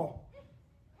of y'all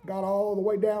got all the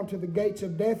way down to the gates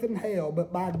of death and hell,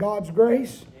 but by God's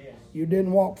grace, you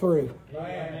didn't walk through.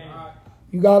 Amen.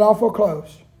 You got awful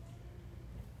close.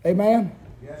 Amen?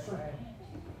 Yes, sir.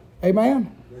 Amen?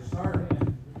 Yes, sir.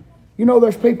 You know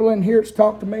there's people in here that's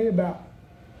talked to me about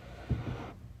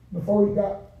before you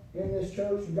got in this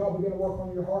church and God began to work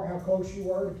on your heart, how close you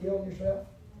were to killing yourself.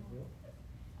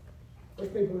 There's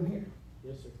people in here.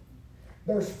 Yes, sir.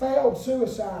 There's failed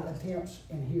suicide attempts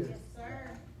in here. Yes,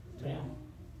 sir. Yeah.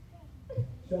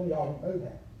 Some of y'all don't know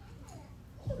that.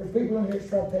 There's people in here that's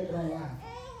trying to take their own life.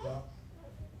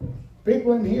 Yeah.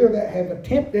 People in here that have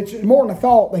attempted, it's more than a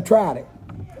thought, they tried it.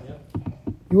 Yeah.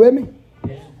 You with me?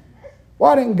 Yeah.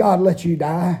 Why didn't God let you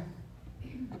die?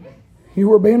 You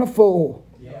were being a fool.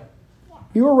 Yeah.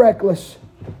 You were reckless.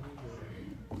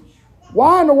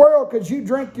 Why in the world could you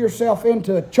drink yourself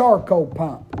into a charcoal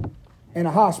pump in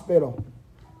a hospital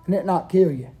and it not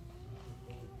kill you?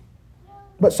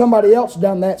 But somebody else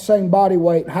done that same body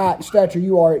weight, height, and stature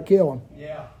you are, it kill them.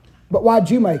 Yeah. But why'd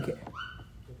you make it?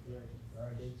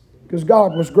 Because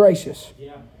God was gracious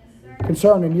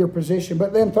concerning your position.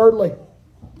 But then thirdly,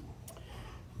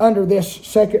 under this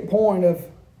second point of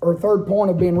or third point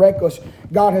of being reckless,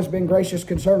 God has been gracious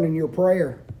concerning your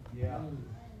prayer. Yeah.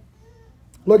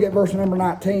 Look at verse number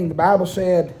 19. The Bible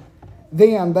said,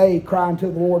 then they cry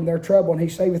unto the Lord in their trouble, and He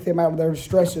saveth them out of their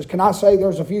distresses. Can I say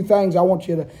there's a few things I want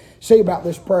you to see about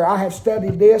this prayer? I have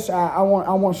studied this. I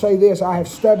want to say this. I have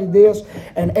studied this,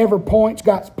 and every point's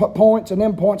got points, and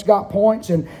them points got points,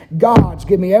 and God's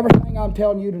given me everything I'm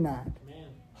telling you tonight. Amen.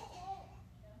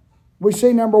 We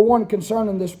see number one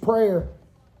concerning this prayer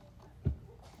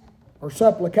or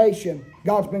supplication.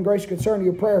 God's been gracious concerning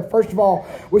your prayer. First of all,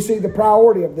 we see the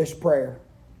priority of this prayer.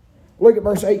 Look at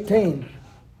verse 18.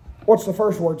 What's the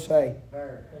first word say?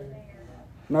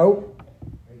 No.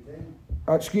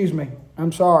 Excuse me.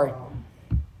 I'm sorry.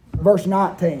 Verse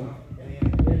 19.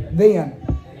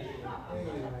 Then.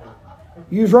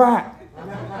 You was right.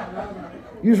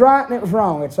 You was right and it was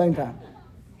wrong at the same time.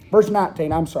 Verse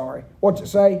 19. I'm sorry. What's it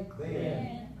say?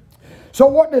 Then. So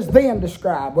what does then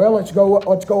describe? Well, let's go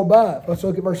above. Let's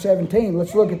look at verse 17.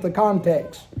 Let's look at the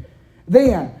context.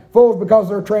 Then, fools, because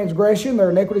their transgression,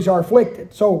 their iniquities are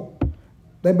afflicted. So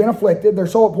they've been afflicted. Their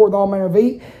soul abhorred all manner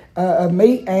of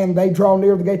meat, and they draw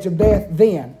near the gates of death.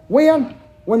 Then,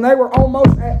 when they were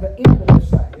almost at the end of this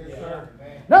thing. Yes, sir.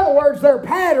 In other words, their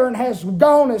pattern has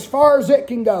gone as far as it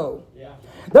can go. Yeah.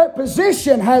 Their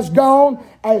position has gone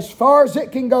as far as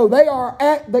it can go. They are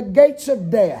at the gates of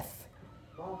death.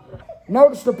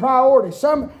 Notice the priority.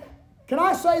 Can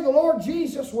I say the Lord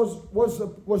Jesus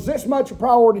was this much a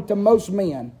priority to most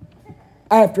men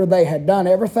after they had done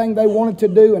everything they wanted to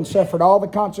do and suffered all the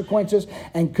consequences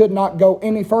and could not go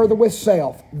any further with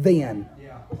self then.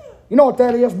 Yeah. You know what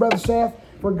that is, Brother Seth?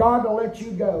 For God to let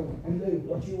you go and do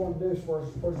what you want to do for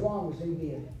as long as He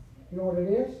did. You know what it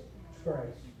is? It's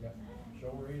grace.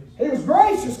 Sure is. He was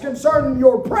gracious concerning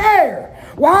your prayer.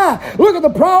 Why? Look at the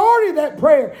priority of that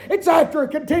prayer. It's after a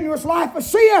continuous life of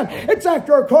sin. It's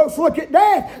after a close look at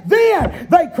death. Then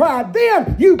they cried.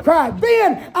 Then you cried.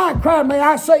 Then I cried. May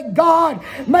I say God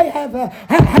may have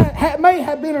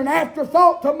been an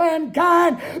afterthought to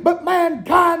mankind, but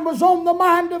mankind was on the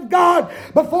mind of God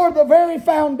before the very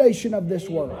foundation of this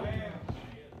world.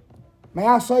 May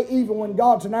I say, even when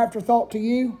God's an afterthought to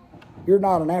you, you're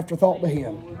not an afterthought to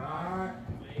Him.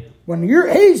 When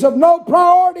He's of no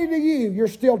priority to you, you're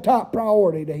still top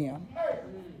priority to Him.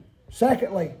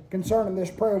 Secondly, concerning this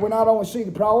prayer, we not only see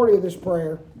the priority of this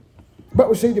prayer, but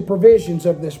we see the provisions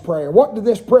of this prayer. What did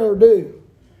this prayer do?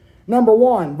 Number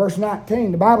 1, verse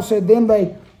 19, the Bible said, then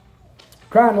they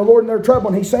cried unto the Lord in their trouble,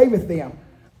 and He saveth them.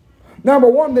 Number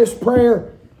 1, this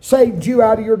prayer saved you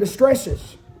out of your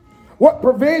distresses. What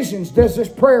provisions does this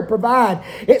prayer provide?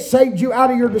 It saved you out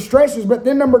of your distresses. But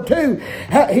then number 2,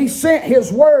 He sent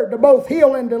His word to both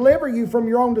heal and deliver you from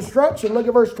your own destruction. Look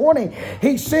at verse 20.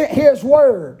 He sent His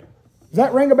word. Does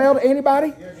that ring a bell to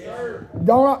anybody? Yes, sir.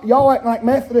 Y'all act like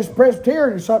Methodist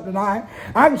Presbyterian or something tonight.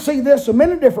 I can see this in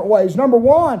many different ways. Number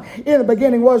 1, in the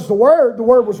beginning was the Word. The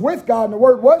Word was with God and the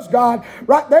Word was God.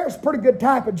 Right there's a pretty good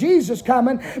type of Jesus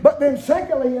coming. But then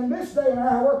secondly, in this day and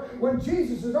hour, when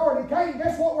Jesus has already came,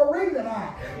 guess what we're reading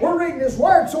tonight? We're reading His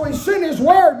Word. So He sent His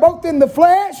Word both in the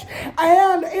flesh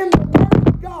and in the Word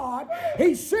of God.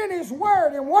 He sent His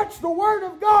Word. And what's the Word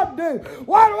of God do?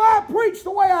 Why do I preach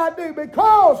the way I do?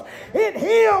 Because it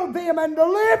healed them and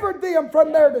delivered them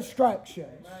from their destructions.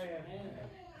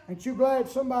 Ain't you glad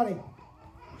somebody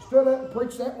stood up and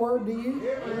preached that word to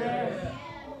you? Amen.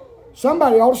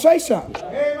 Somebody ought to say something.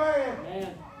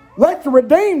 Amen. Let the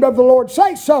redeemed of the Lord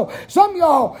say so. Some of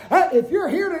y'all, if you're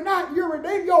here tonight and you're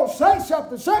redeemed, you ought to say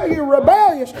something. Some of you are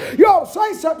rebellious. You ought to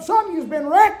say something. Some of you have been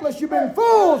reckless. You've been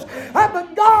fools.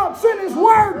 But God sent His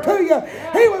word to you.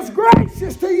 He was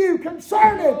gracious to you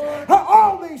concerning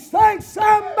all these things.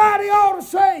 Somebody ought to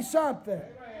say something.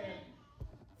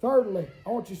 Thirdly,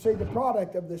 I want you to see the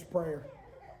product of this prayer.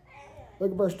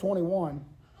 Look at verse 21.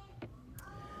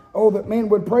 Oh, that men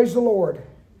would praise the Lord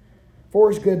for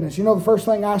His goodness. You know the first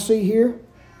thing I see here?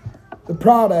 The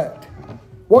product.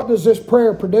 What does this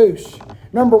prayer produce?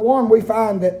 Number 1, we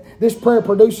find that this prayer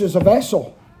produces a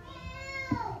vessel.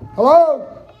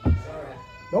 Hello?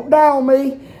 Don't die on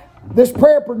me. This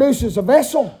prayer produces a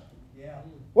vessel.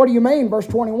 What do you mean? Verse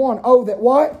 21. Oh, that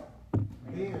what?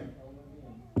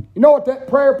 You know what that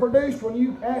prayer produced when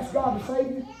you asked God to save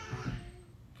you?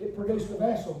 It produced a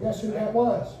vessel. Guess who that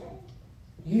was?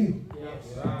 You.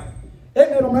 Yes.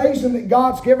 Isn't it amazing that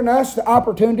God's given us the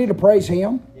opportunity to praise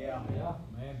Him? Yeah.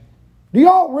 Man. Do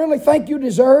y'all really think you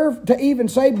deserve to even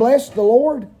say, bless the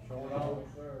Lord?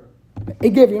 He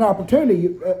gave you an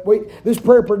opportunity. This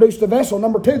prayer produced a vessel.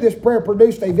 Number 2, this prayer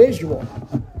produced a visual.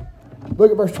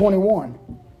 Look at verse 21.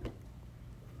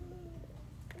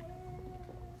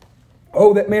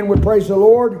 Oh, that men would praise the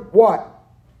Lord. What?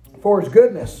 for His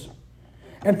goodness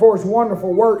and for His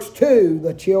wonderful works to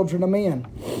the children of men.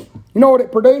 You know what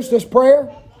it produced, this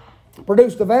prayer? It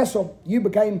produced a vessel. You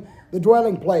became the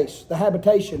dwelling place, the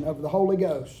habitation of the Holy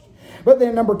Ghost. But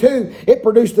then number two, it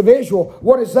produced a visual.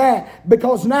 What is that?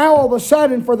 Because now all of a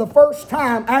sudden, for the first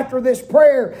time after this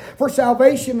prayer for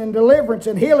salvation and deliverance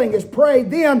and healing is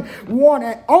prayed, then one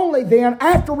and only then,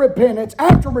 after repentance,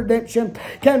 after redemption,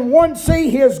 can one see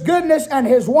His goodness and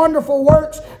His wonderful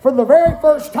works for the very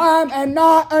first time, and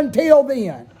not until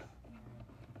then.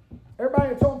 Everybody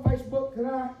that's on Facebook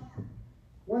tonight,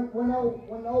 when the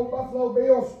old Buffalo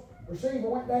Bills receiver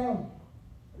went down,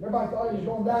 everybody thought he was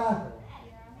going to die.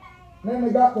 And then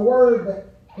they got the word that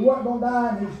he wasn't going to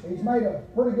die, and he's made a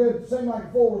pretty good, seemed like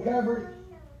a full recovery,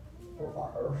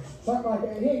 or something like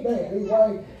that. He ain't dead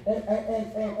anyway.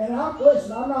 And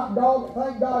I'm not dog.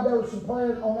 Thank God there was some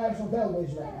prayers on national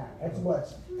television that night. That's a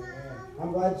blessing.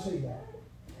 I'm glad to see that.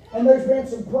 And there's been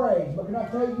some praise, but can I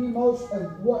tell you, most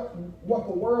of what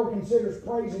the world considers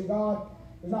praising God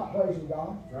is not praising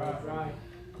God. Right.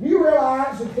 You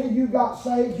realize until you got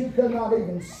saved, you could not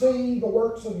even see the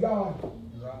works of God.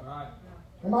 Right.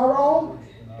 Am I wrong?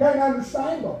 Can't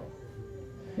understand them.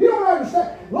 You don't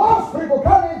understand. Lost people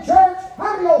come in church.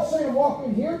 How many of y'all see them walk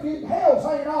in here? Hell's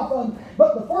hanging off of them.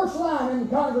 But the first line in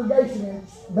the congregation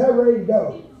is they're ready to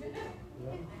go.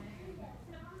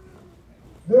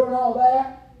 Doing all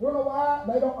that. You know why?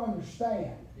 They don't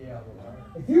understand. Yeah.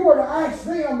 If you were to ask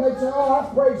them, they'd say, oh,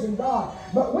 that's praising God.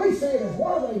 But we see it as,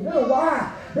 what do they do?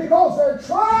 Why? Because they're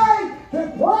trying to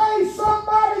praise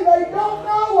somebody they don't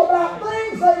know about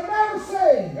things they've never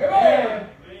seen. Amen.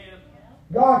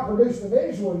 God produced a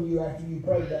visual in you after you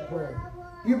prayed that prayer.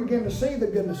 You begin to see the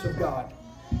goodness of God.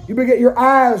 Your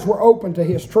eyes were open to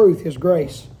His truth, His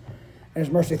grace, and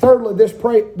His mercy. Thirdly,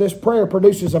 this prayer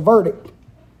produces a verdict.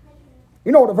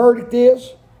 You know what a verdict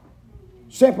is?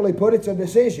 Simply put, it's a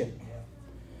decision.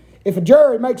 If a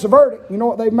jury makes a verdict, you know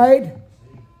what they've made?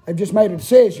 They've just made a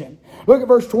decision. Look at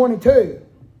verse 22.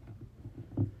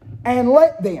 And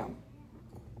let them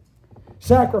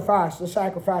sacrifice the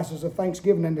sacrifices of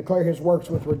thanksgiving and declare His works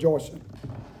with rejoicing.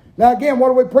 Now again, what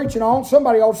are we preaching on?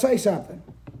 Somebody ought to say something.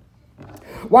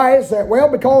 Why is that? Well,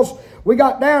 because we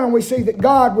got down and we see that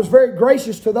God was very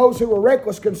gracious to those who were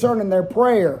reckless concerning their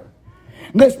prayer.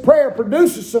 This prayer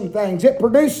produces some things. It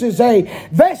produces a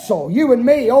vessel, you and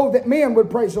me. Oh, that men would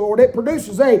praise the Lord. It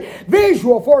produces a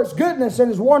visual for His goodness and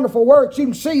His wonderful works. You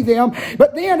can see them.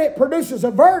 But then it produces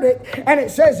a verdict. And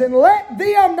it says, and let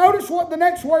them, notice what the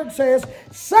next word says,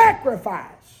 sacrifice.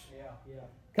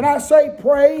 Can I say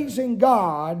praising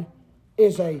God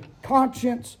is a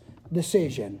conscience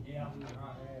decision?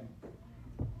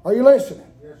 Are you listening?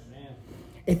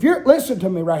 Listen to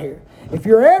me right here. If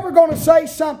you're ever going to say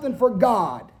something for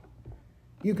God,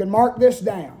 you can mark this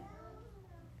down.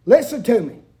 Listen to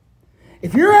me.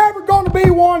 If you're ever going to be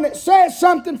one that says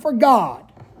something for God,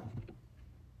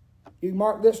 you can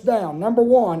mark this down. Number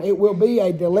one, it will be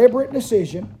a deliberate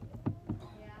decision.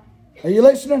 Are you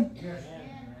listening?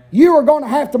 You are going to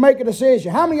have to make a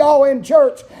decision. How many of y'all in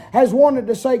church has wanted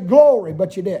to say glory,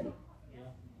 but you didn't?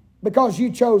 Because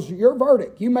you chose your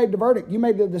verdict. You made the verdict. You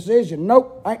made the decision.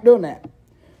 Nope, I ain't doing that.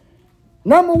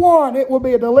 Number one, it will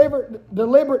be a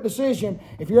deliberate decision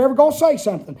if you're ever going to say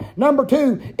something. Number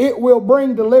two, it will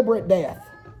bring deliberate death.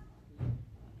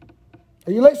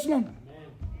 Are you listening?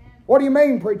 What do you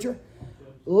mean, preacher?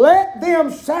 Let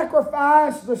them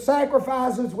sacrifice the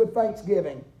sacrifices with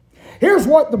thanksgiving. Here's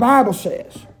what the Bible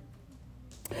says.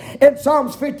 In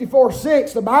Psalms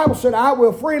 54:6, the Bible said, I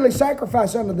will freely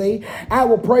sacrifice unto thee. I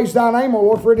will praise thy name, O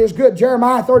Lord, for it is good.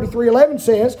 Jeremiah 33:11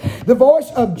 says, the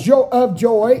voice of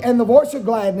joy and the voice of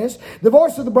gladness, the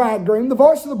voice of the bridegroom, the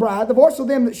voice of the bride, the voice of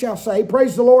them that shall say,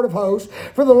 praise the Lord of hosts,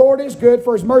 for the Lord is good,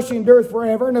 for His mercy endureth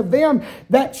forever. And of them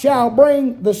that shall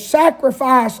bring the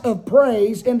sacrifice of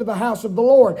praise into the house of the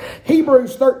Lord.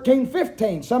 Hebrews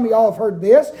 13:15, some of y'all have heard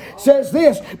this, says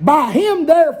this, by Him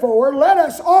therefore let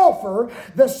us offer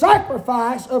the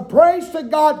sacrifice of praise to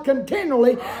God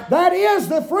continually. That is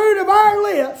the fruit of our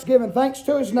lips, giving thanks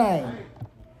to His name.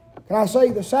 Can I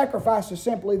say the sacrifice is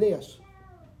simply this?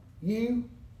 You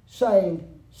saying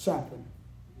something.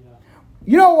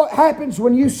 You know what happens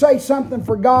when you say something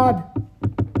for God?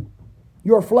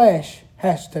 Your flesh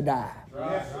has to die.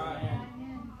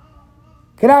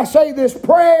 Can I say this?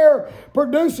 Prayer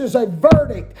produces a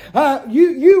verdict.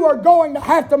 You are going to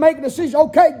have to make a decision.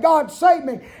 Okay, God, save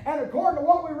me. And according to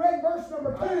what we read, verse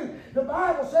number 2, the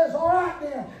Bible says, all right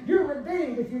then, you're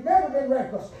redeemed. If you've never been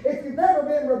reckless, if you've never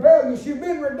been rebellious, you've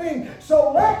been redeemed.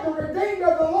 So let the redeemed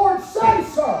of the Lord say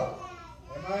so.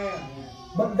 Amen.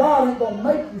 But God ain't going to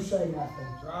make you say nothing.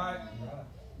 Right.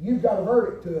 you've got a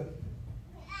verdict to it.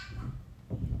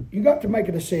 You got to make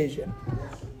a decision.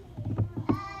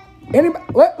 Anybody,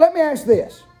 let me ask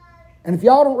this. And if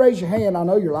y'all don't raise your hand, I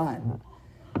know you're lying.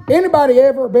 Anybody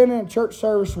ever been in a church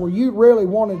service where you really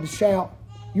wanted to shout?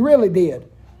 You really did.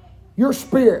 Your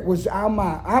spirit was, I'm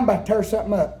about to tear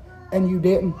something up, and you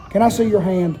didn't. Can I see your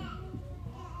hand?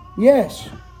 Yes.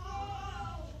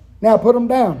 Now put them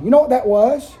down. You know what that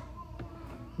was?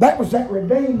 That was that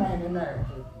redeemed man in there.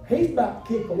 He's about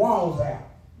to kick the walls out.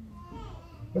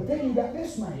 But then you got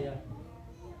this man. Yeah.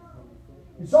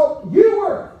 And so you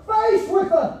were faced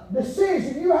with a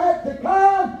decision. You had to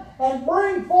come and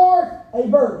bring forth a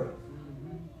verdict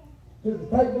to the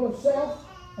table of self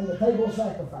and the table of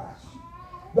sacrifice.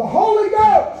 The Holy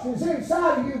Ghost is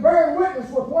inside of you, bearing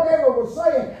witness with whatever was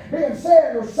being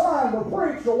said or sung or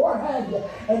preached or what have you.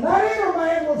 And that inner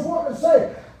man was wanting to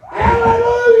say,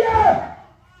 hallelujah!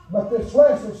 But this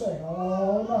flesh was saying,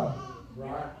 oh no.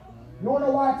 Right. You want to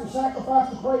know why it's a sacrifice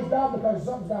to praise God? Because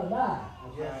something's got to die.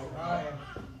 Yes, right.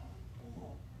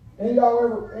 Any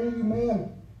of you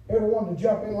men ever wanted to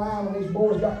jump in line when these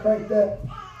boys got cranked up?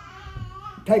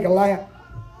 Take a lap.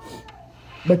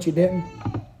 But you didn't.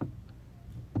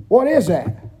 What is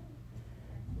that?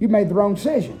 You made the wrong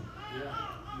decision. Yeah.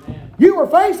 Man. You were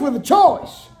faced with a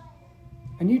choice.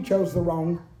 And you chose the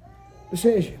wrong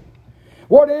decision.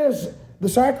 What is the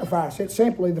sacrifice? It's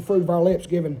simply the fruit of our lips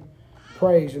giving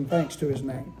praise and thanks to His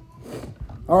name.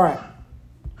 All right.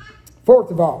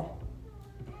 Fourth of all,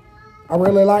 I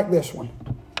really like this one.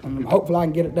 And hopefully I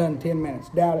can get it done in 10 minutes.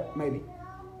 Doubt it, maybe.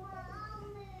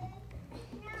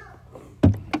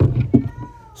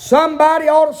 Somebody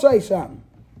ought to say something.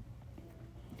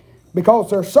 Because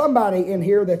there's somebody in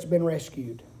here that's been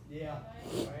rescued. Yeah.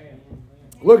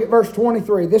 Look at verse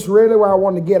 23. This is really where I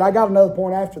wanted to get. I got another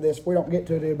point after this. If we don't get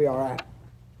to it, it'll be all right.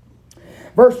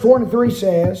 Verse 23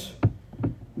 says,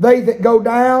 they that go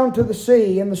down to the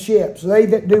sea in the ships, they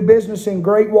that do business in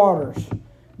great waters,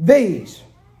 these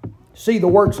see the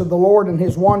works of the Lord and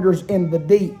His wonders in the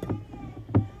deep.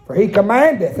 For He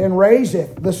commandeth and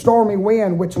raiseth the stormy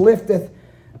wind, which lifteth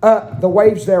up the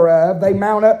waves thereof. They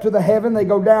mount up to the heaven, they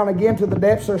go down again to the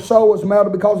depths. Their soul is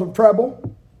melted because of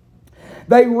trouble.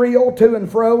 They reel to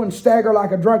and fro and stagger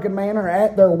like a drunken man, or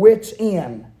at their wits'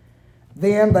 end.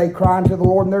 Then they cry unto the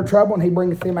Lord in their trouble, and He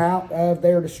bringeth them out of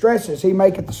their distresses. He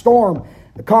maketh the storm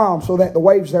calm, so that the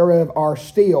waves thereof are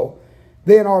still.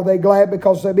 Then are they glad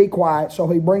because they be quiet, so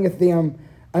He bringeth them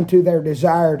unto their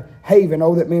desired haven.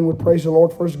 Oh, that men would praise the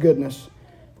Lord for His goodness,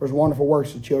 for His wonderful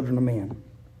works, the children of men.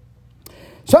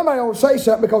 Somebody ought to say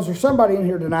something, because there's somebody in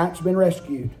here tonight that's been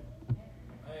rescued.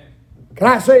 Can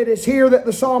I say it is here that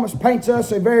the psalmist paints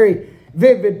us a very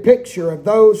vivid picture of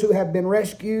those who have been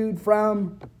rescued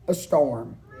from a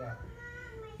storm. Yeah.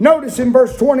 Notice in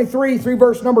verse 23 through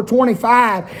verse number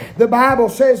 25, the Bible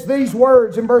says these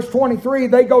words in verse 23,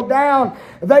 they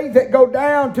that go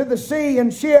down to the sea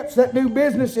in ships that do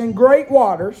business in great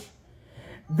waters,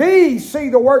 these see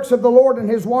the works of the Lord and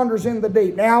His wonders in the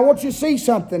deep. Now I want you to see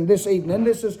something this evening.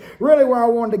 This is really where I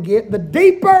wanted to get. The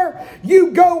deeper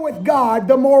you go with God,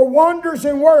 the more wonders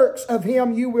and works of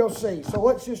Him you will see. So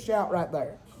let's just shout right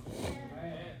there.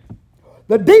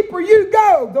 The deeper you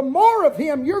go, the more of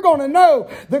Him you're going to know.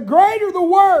 The greater the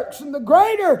works and the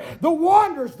greater the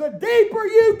wonders. The deeper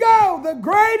you go, the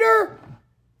greater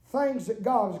things that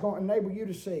God is going to enable you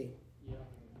to see.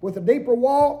 With a deeper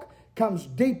walk comes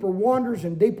deeper wonders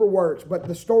and deeper works. But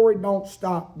the story don't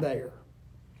stop there.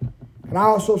 And I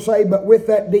also say, but with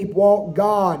that deep walk,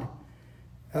 God,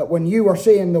 when you are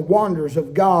seeing the wonders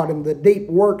of God and the deep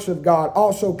works of God,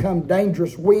 also come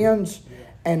dangerous winds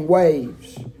and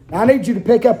waves. Now, I need you to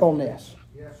pick up on this.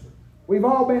 Yes, sir. We've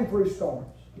all been through storms.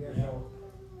 Yes, sir.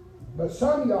 But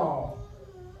some of y'all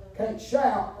can't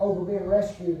shout over being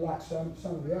rescued like some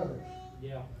of the others.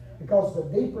 Yeah. Because the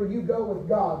deeper you go with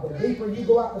God, the deeper you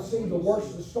go out to sea, the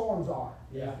worse the storms are.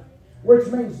 Yeah. Which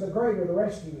means the greater the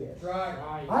rescue is. Right.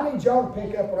 I need y'all to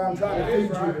pick up what I'm trying to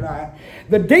teach you tonight.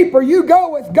 The deeper you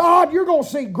go with God, you're going to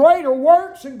see greater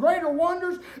works and greater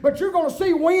wonders, but you're going to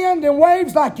see wind and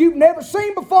waves like you've never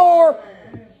seen before.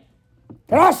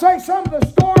 Can I say some of the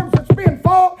storms that's being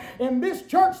fought in this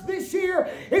church this year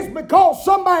is because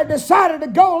somebody decided to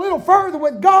go a little further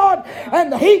with God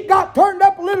and the heat got turned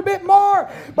up a little bit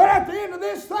more. But at the end of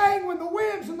this thing, when the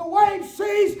winds and the waves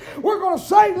cease, we're going to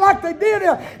say like they did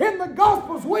in the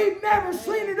Gospels, we've never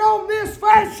seen it on this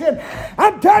fashion.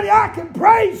 I'm telling you, I can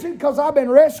praise Him because I've been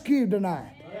rescued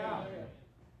tonight. Yeah.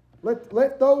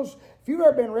 Let those, if you've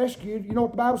ever been rescued, you know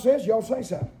what the Bible says? Y'all say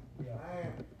something.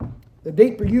 The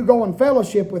deeper you go in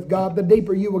fellowship with God, the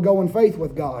deeper you will go in faith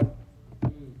with God.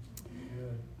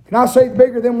 Can I say the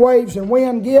bigger them waves and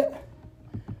wind get,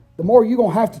 the more you're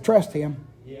going to have to trust Him.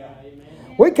 Yeah.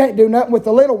 Amen. We can't do nothing with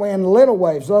the little wind and the little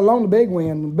waves, let alone the big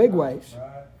wind and the big waves.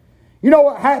 You know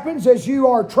what happens as you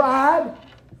are tried?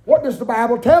 What does the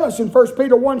Bible tell us in 1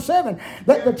 Peter 1:7?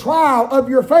 That the trial of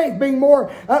your faith being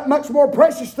much more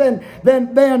precious than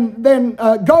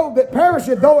gold that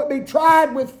perisheth, though it be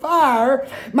tried with fire,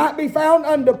 might be found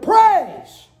unto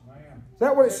praise. Is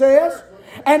that what it says?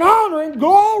 And honor and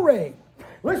glory.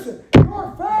 Listen,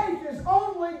 your faith is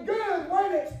only good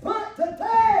when it's put to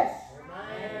test.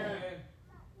 Amen.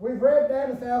 We've read that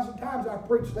 1,000 times. I've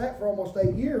preached that for almost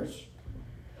 8 years.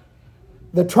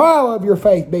 The trial of your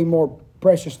faith being more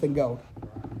precious than gold.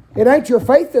 It ain't your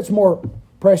faith that's more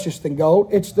precious than gold.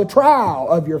 It's the trial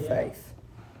of your faith.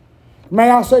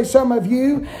 May I say some of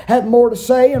you have more to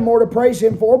say and more to praise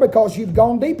Him for because you've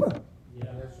gone deeper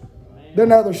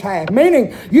than others have.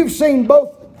 Meaning you've seen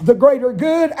both the greater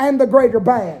good and the greater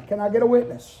bad. Can I get a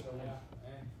witness?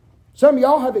 Some of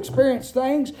y'all have experienced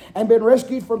things and been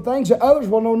rescued from things that others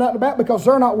will know nothing about because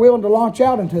they're not willing to launch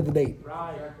out into the deep.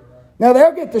 Now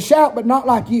they'll get the shout, but not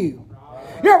like you.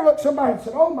 You ever look at somebody and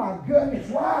say, "Oh my goodness,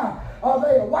 why are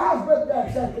they? Why is Brother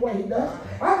Dax act the way he does?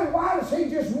 I mean, why does he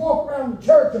just walk around the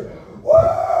church and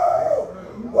whoa,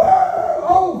 whoa,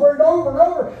 over and over and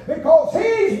over? Because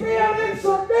he's been in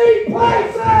some deep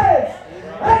places,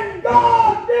 and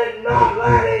God did not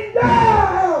let him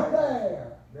die out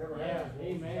there. Never has.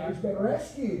 Amen. He's been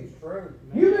rescued. True.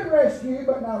 You've been rescued,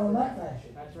 but not in that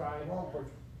fashion. That's right.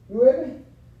 You with me?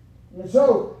 And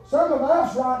so, some of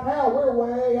us right now, we're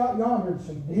way out yonder in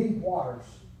some deep waters,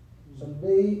 some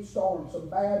deep storms, some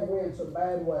bad winds, some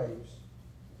bad waves.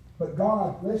 But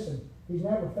God, listen, He's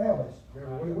never failed us.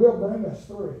 He will bring us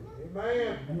through.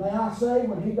 Amen. And may I say,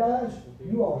 when He does,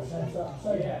 you always have something to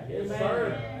say. Yeah. Yes,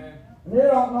 sir. And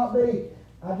it ought not be.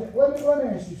 Let me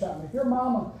ask you something. If your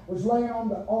mama was laying on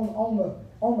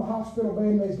the hospital bed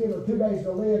and they was giving her 2 days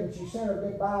to live, and she sent her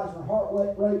goodbyes, and her heart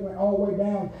rate went all the way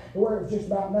down to where it was just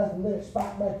about nothing, then it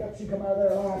spiked back up, she come out of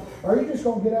there alive, are you just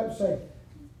going to get up and say,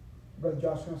 "Brother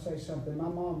Josh's going to say something. My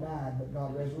mom died, but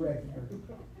God resurrected her,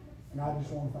 and I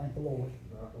just want to thank the Lord"?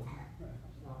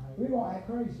 We won't act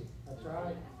crazy. That's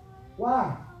right.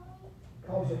 Why?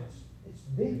 Because it's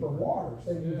deeper waters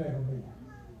than you've ever been.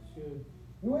 Good.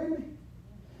 You with me?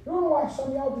 You want to know why some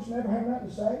of y'all just never have nothing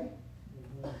to say?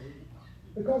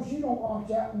 Because you don't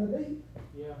launch out in the deep.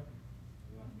 Yeah.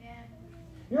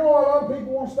 You know why a lot of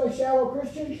people want to stay shallow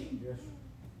Christians? Yes.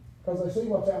 Because they see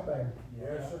what's out there.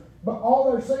 Yes, sir. But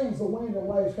all they're seeing is the wind and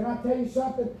waves. Can I tell you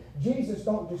something? Jesus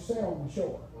don't just sit on the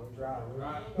shore.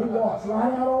 Right. He walks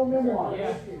right out on them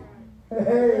waters. Yeah.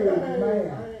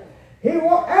 Amen.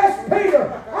 Ask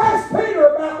Peter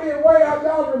about being way out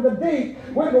yonder in the deep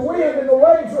when the wind and the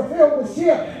waves were filled the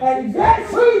ship. And guess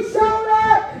who showed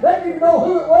up? They didn't even know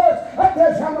who it was. That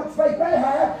tells you how much faith they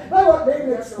had. They wasn't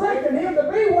even expecting him to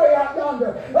be way out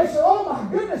yonder. They said, "Oh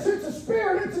my goodness, it's a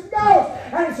spirit, it's a ghost."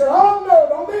 And he said, "Oh no,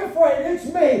 don't be afraid, it's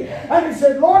me." And he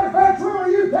said, "Lord, if that's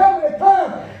really you, tell me to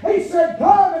come." He said,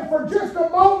 "Come." And for just a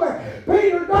moment,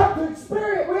 Peter got to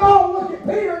experience. We all look at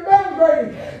Peter and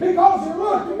downgrade him because he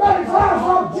looked and got his eyes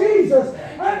on Jesus,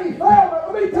 and he fell.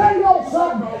 But let me tell you all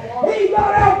something. He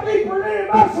got out deeper than any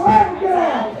of us will ever get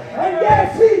out. And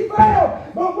yes, he fell.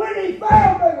 But when he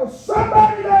fell, there was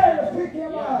somebody there to pick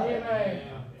him up. Amen.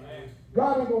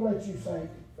 God ain't going to let you sink.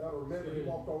 Remember, he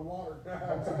walked on water.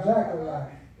 That's exactly right.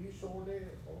 He sure did.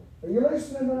 Are you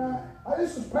listening tonight?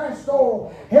 This is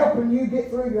pastoral, helping you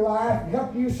get through your life,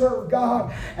 helping you serve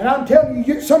God. And I'm telling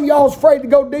you, some of y'all's afraid to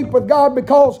go deep with God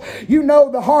because you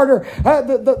know the harder,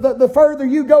 the further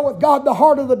you go with God, the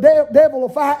harder the devil will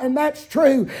fight. And that's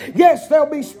true. Yes, there'll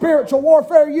be spiritual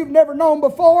warfare you've never known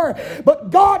before, but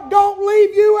God don't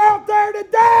leave you out there to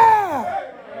die.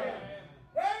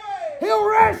 He'll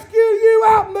rescue you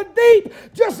out in the deep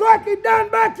just like He done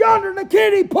back yonder in the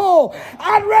kiddie pool.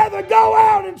 I'd rather go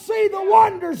out and see the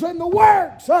wonders and the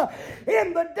works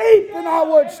in the deep than I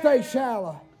would stay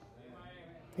shallow.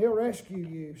 He'll rescue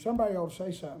you. Somebody ought to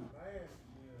say something.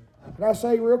 Can I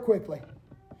say real quickly?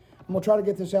 I'm going to try to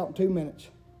get this out in 2 minutes.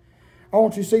 I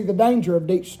want you to see the danger of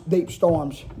deep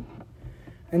storms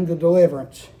and the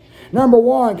deliverance. Number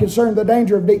one, concerning the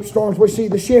danger of deep storms, we see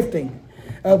the shifting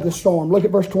of the storm. Look at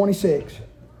verse 26.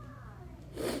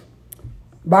 The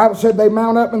Bible said they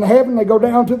mount up in the heaven, they go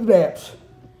down to the depths.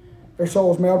 Their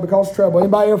souls melt because of trouble.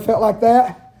 Anybody ever felt like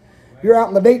that? You're out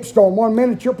in the deep storm. 1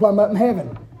 minute you're plumb up in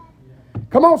heaven.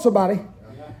 Come on, somebody.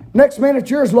 Next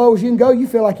minute you're as low as you can go. You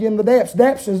feel like you're in the depths.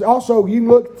 Depths is also, you can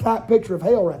look at the type picture of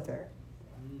hell right there.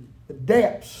 The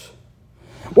depths.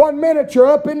 One minute you're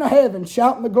up in the heavens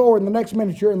shouting the glory, and the next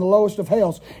minute you're in the lowest of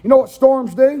hells. You know what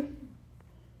storms do?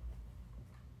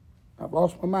 I've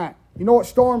lost my mind. You know what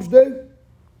storms do?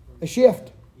 They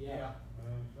shift.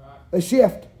 They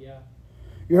shift.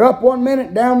 You're up one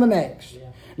minute, down the next.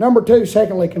 Number two,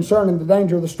 secondly, concerning the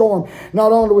danger of the storm.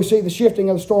 Not only do we see the shifting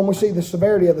of the storm, we see the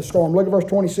severity of the storm. Look at verse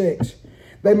 26.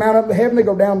 They mount up to heaven, they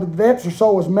go down to the depths, their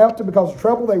soul is melted because of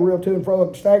trouble. They reel to and fro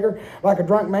and stagger like a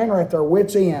drunk man or at their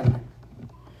wits' end.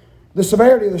 The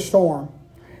severity of the storm.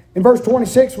 In verse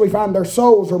 26, we find their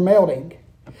souls are melting.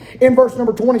 In verse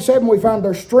number 27, we find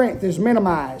their strength is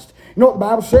minimized. You know what the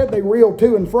Bible said? They reel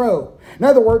to and fro. In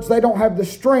other words, they don't have the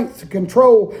strength to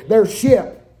control their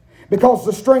ship because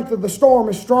the strength of the storm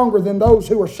is stronger than those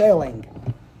who are sailing.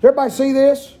 Does everybody see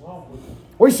this?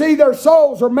 We see their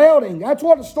souls are melting. That's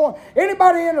what a storm.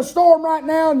 Anybody in a storm right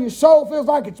now and your soul feels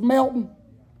like it's melting?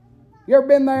 You ever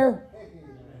been there?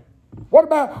 What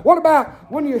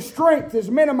about when your strength is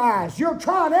minimized? You're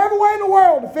trying every way in the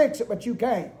world to fix it, but you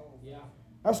can't.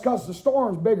 That's because the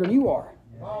storm's bigger than you are.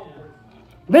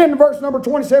 Then in verse number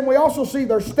 27, we also see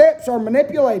their steps are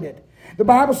manipulated. The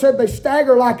Bible said they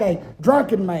stagger like a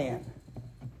drunken man.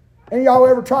 Any of y'all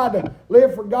ever tried to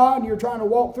live for God and you're trying to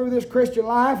walk through this Christian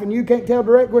life and you can't tell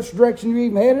which direction you're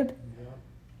even headed?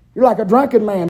 You're like a drunken man.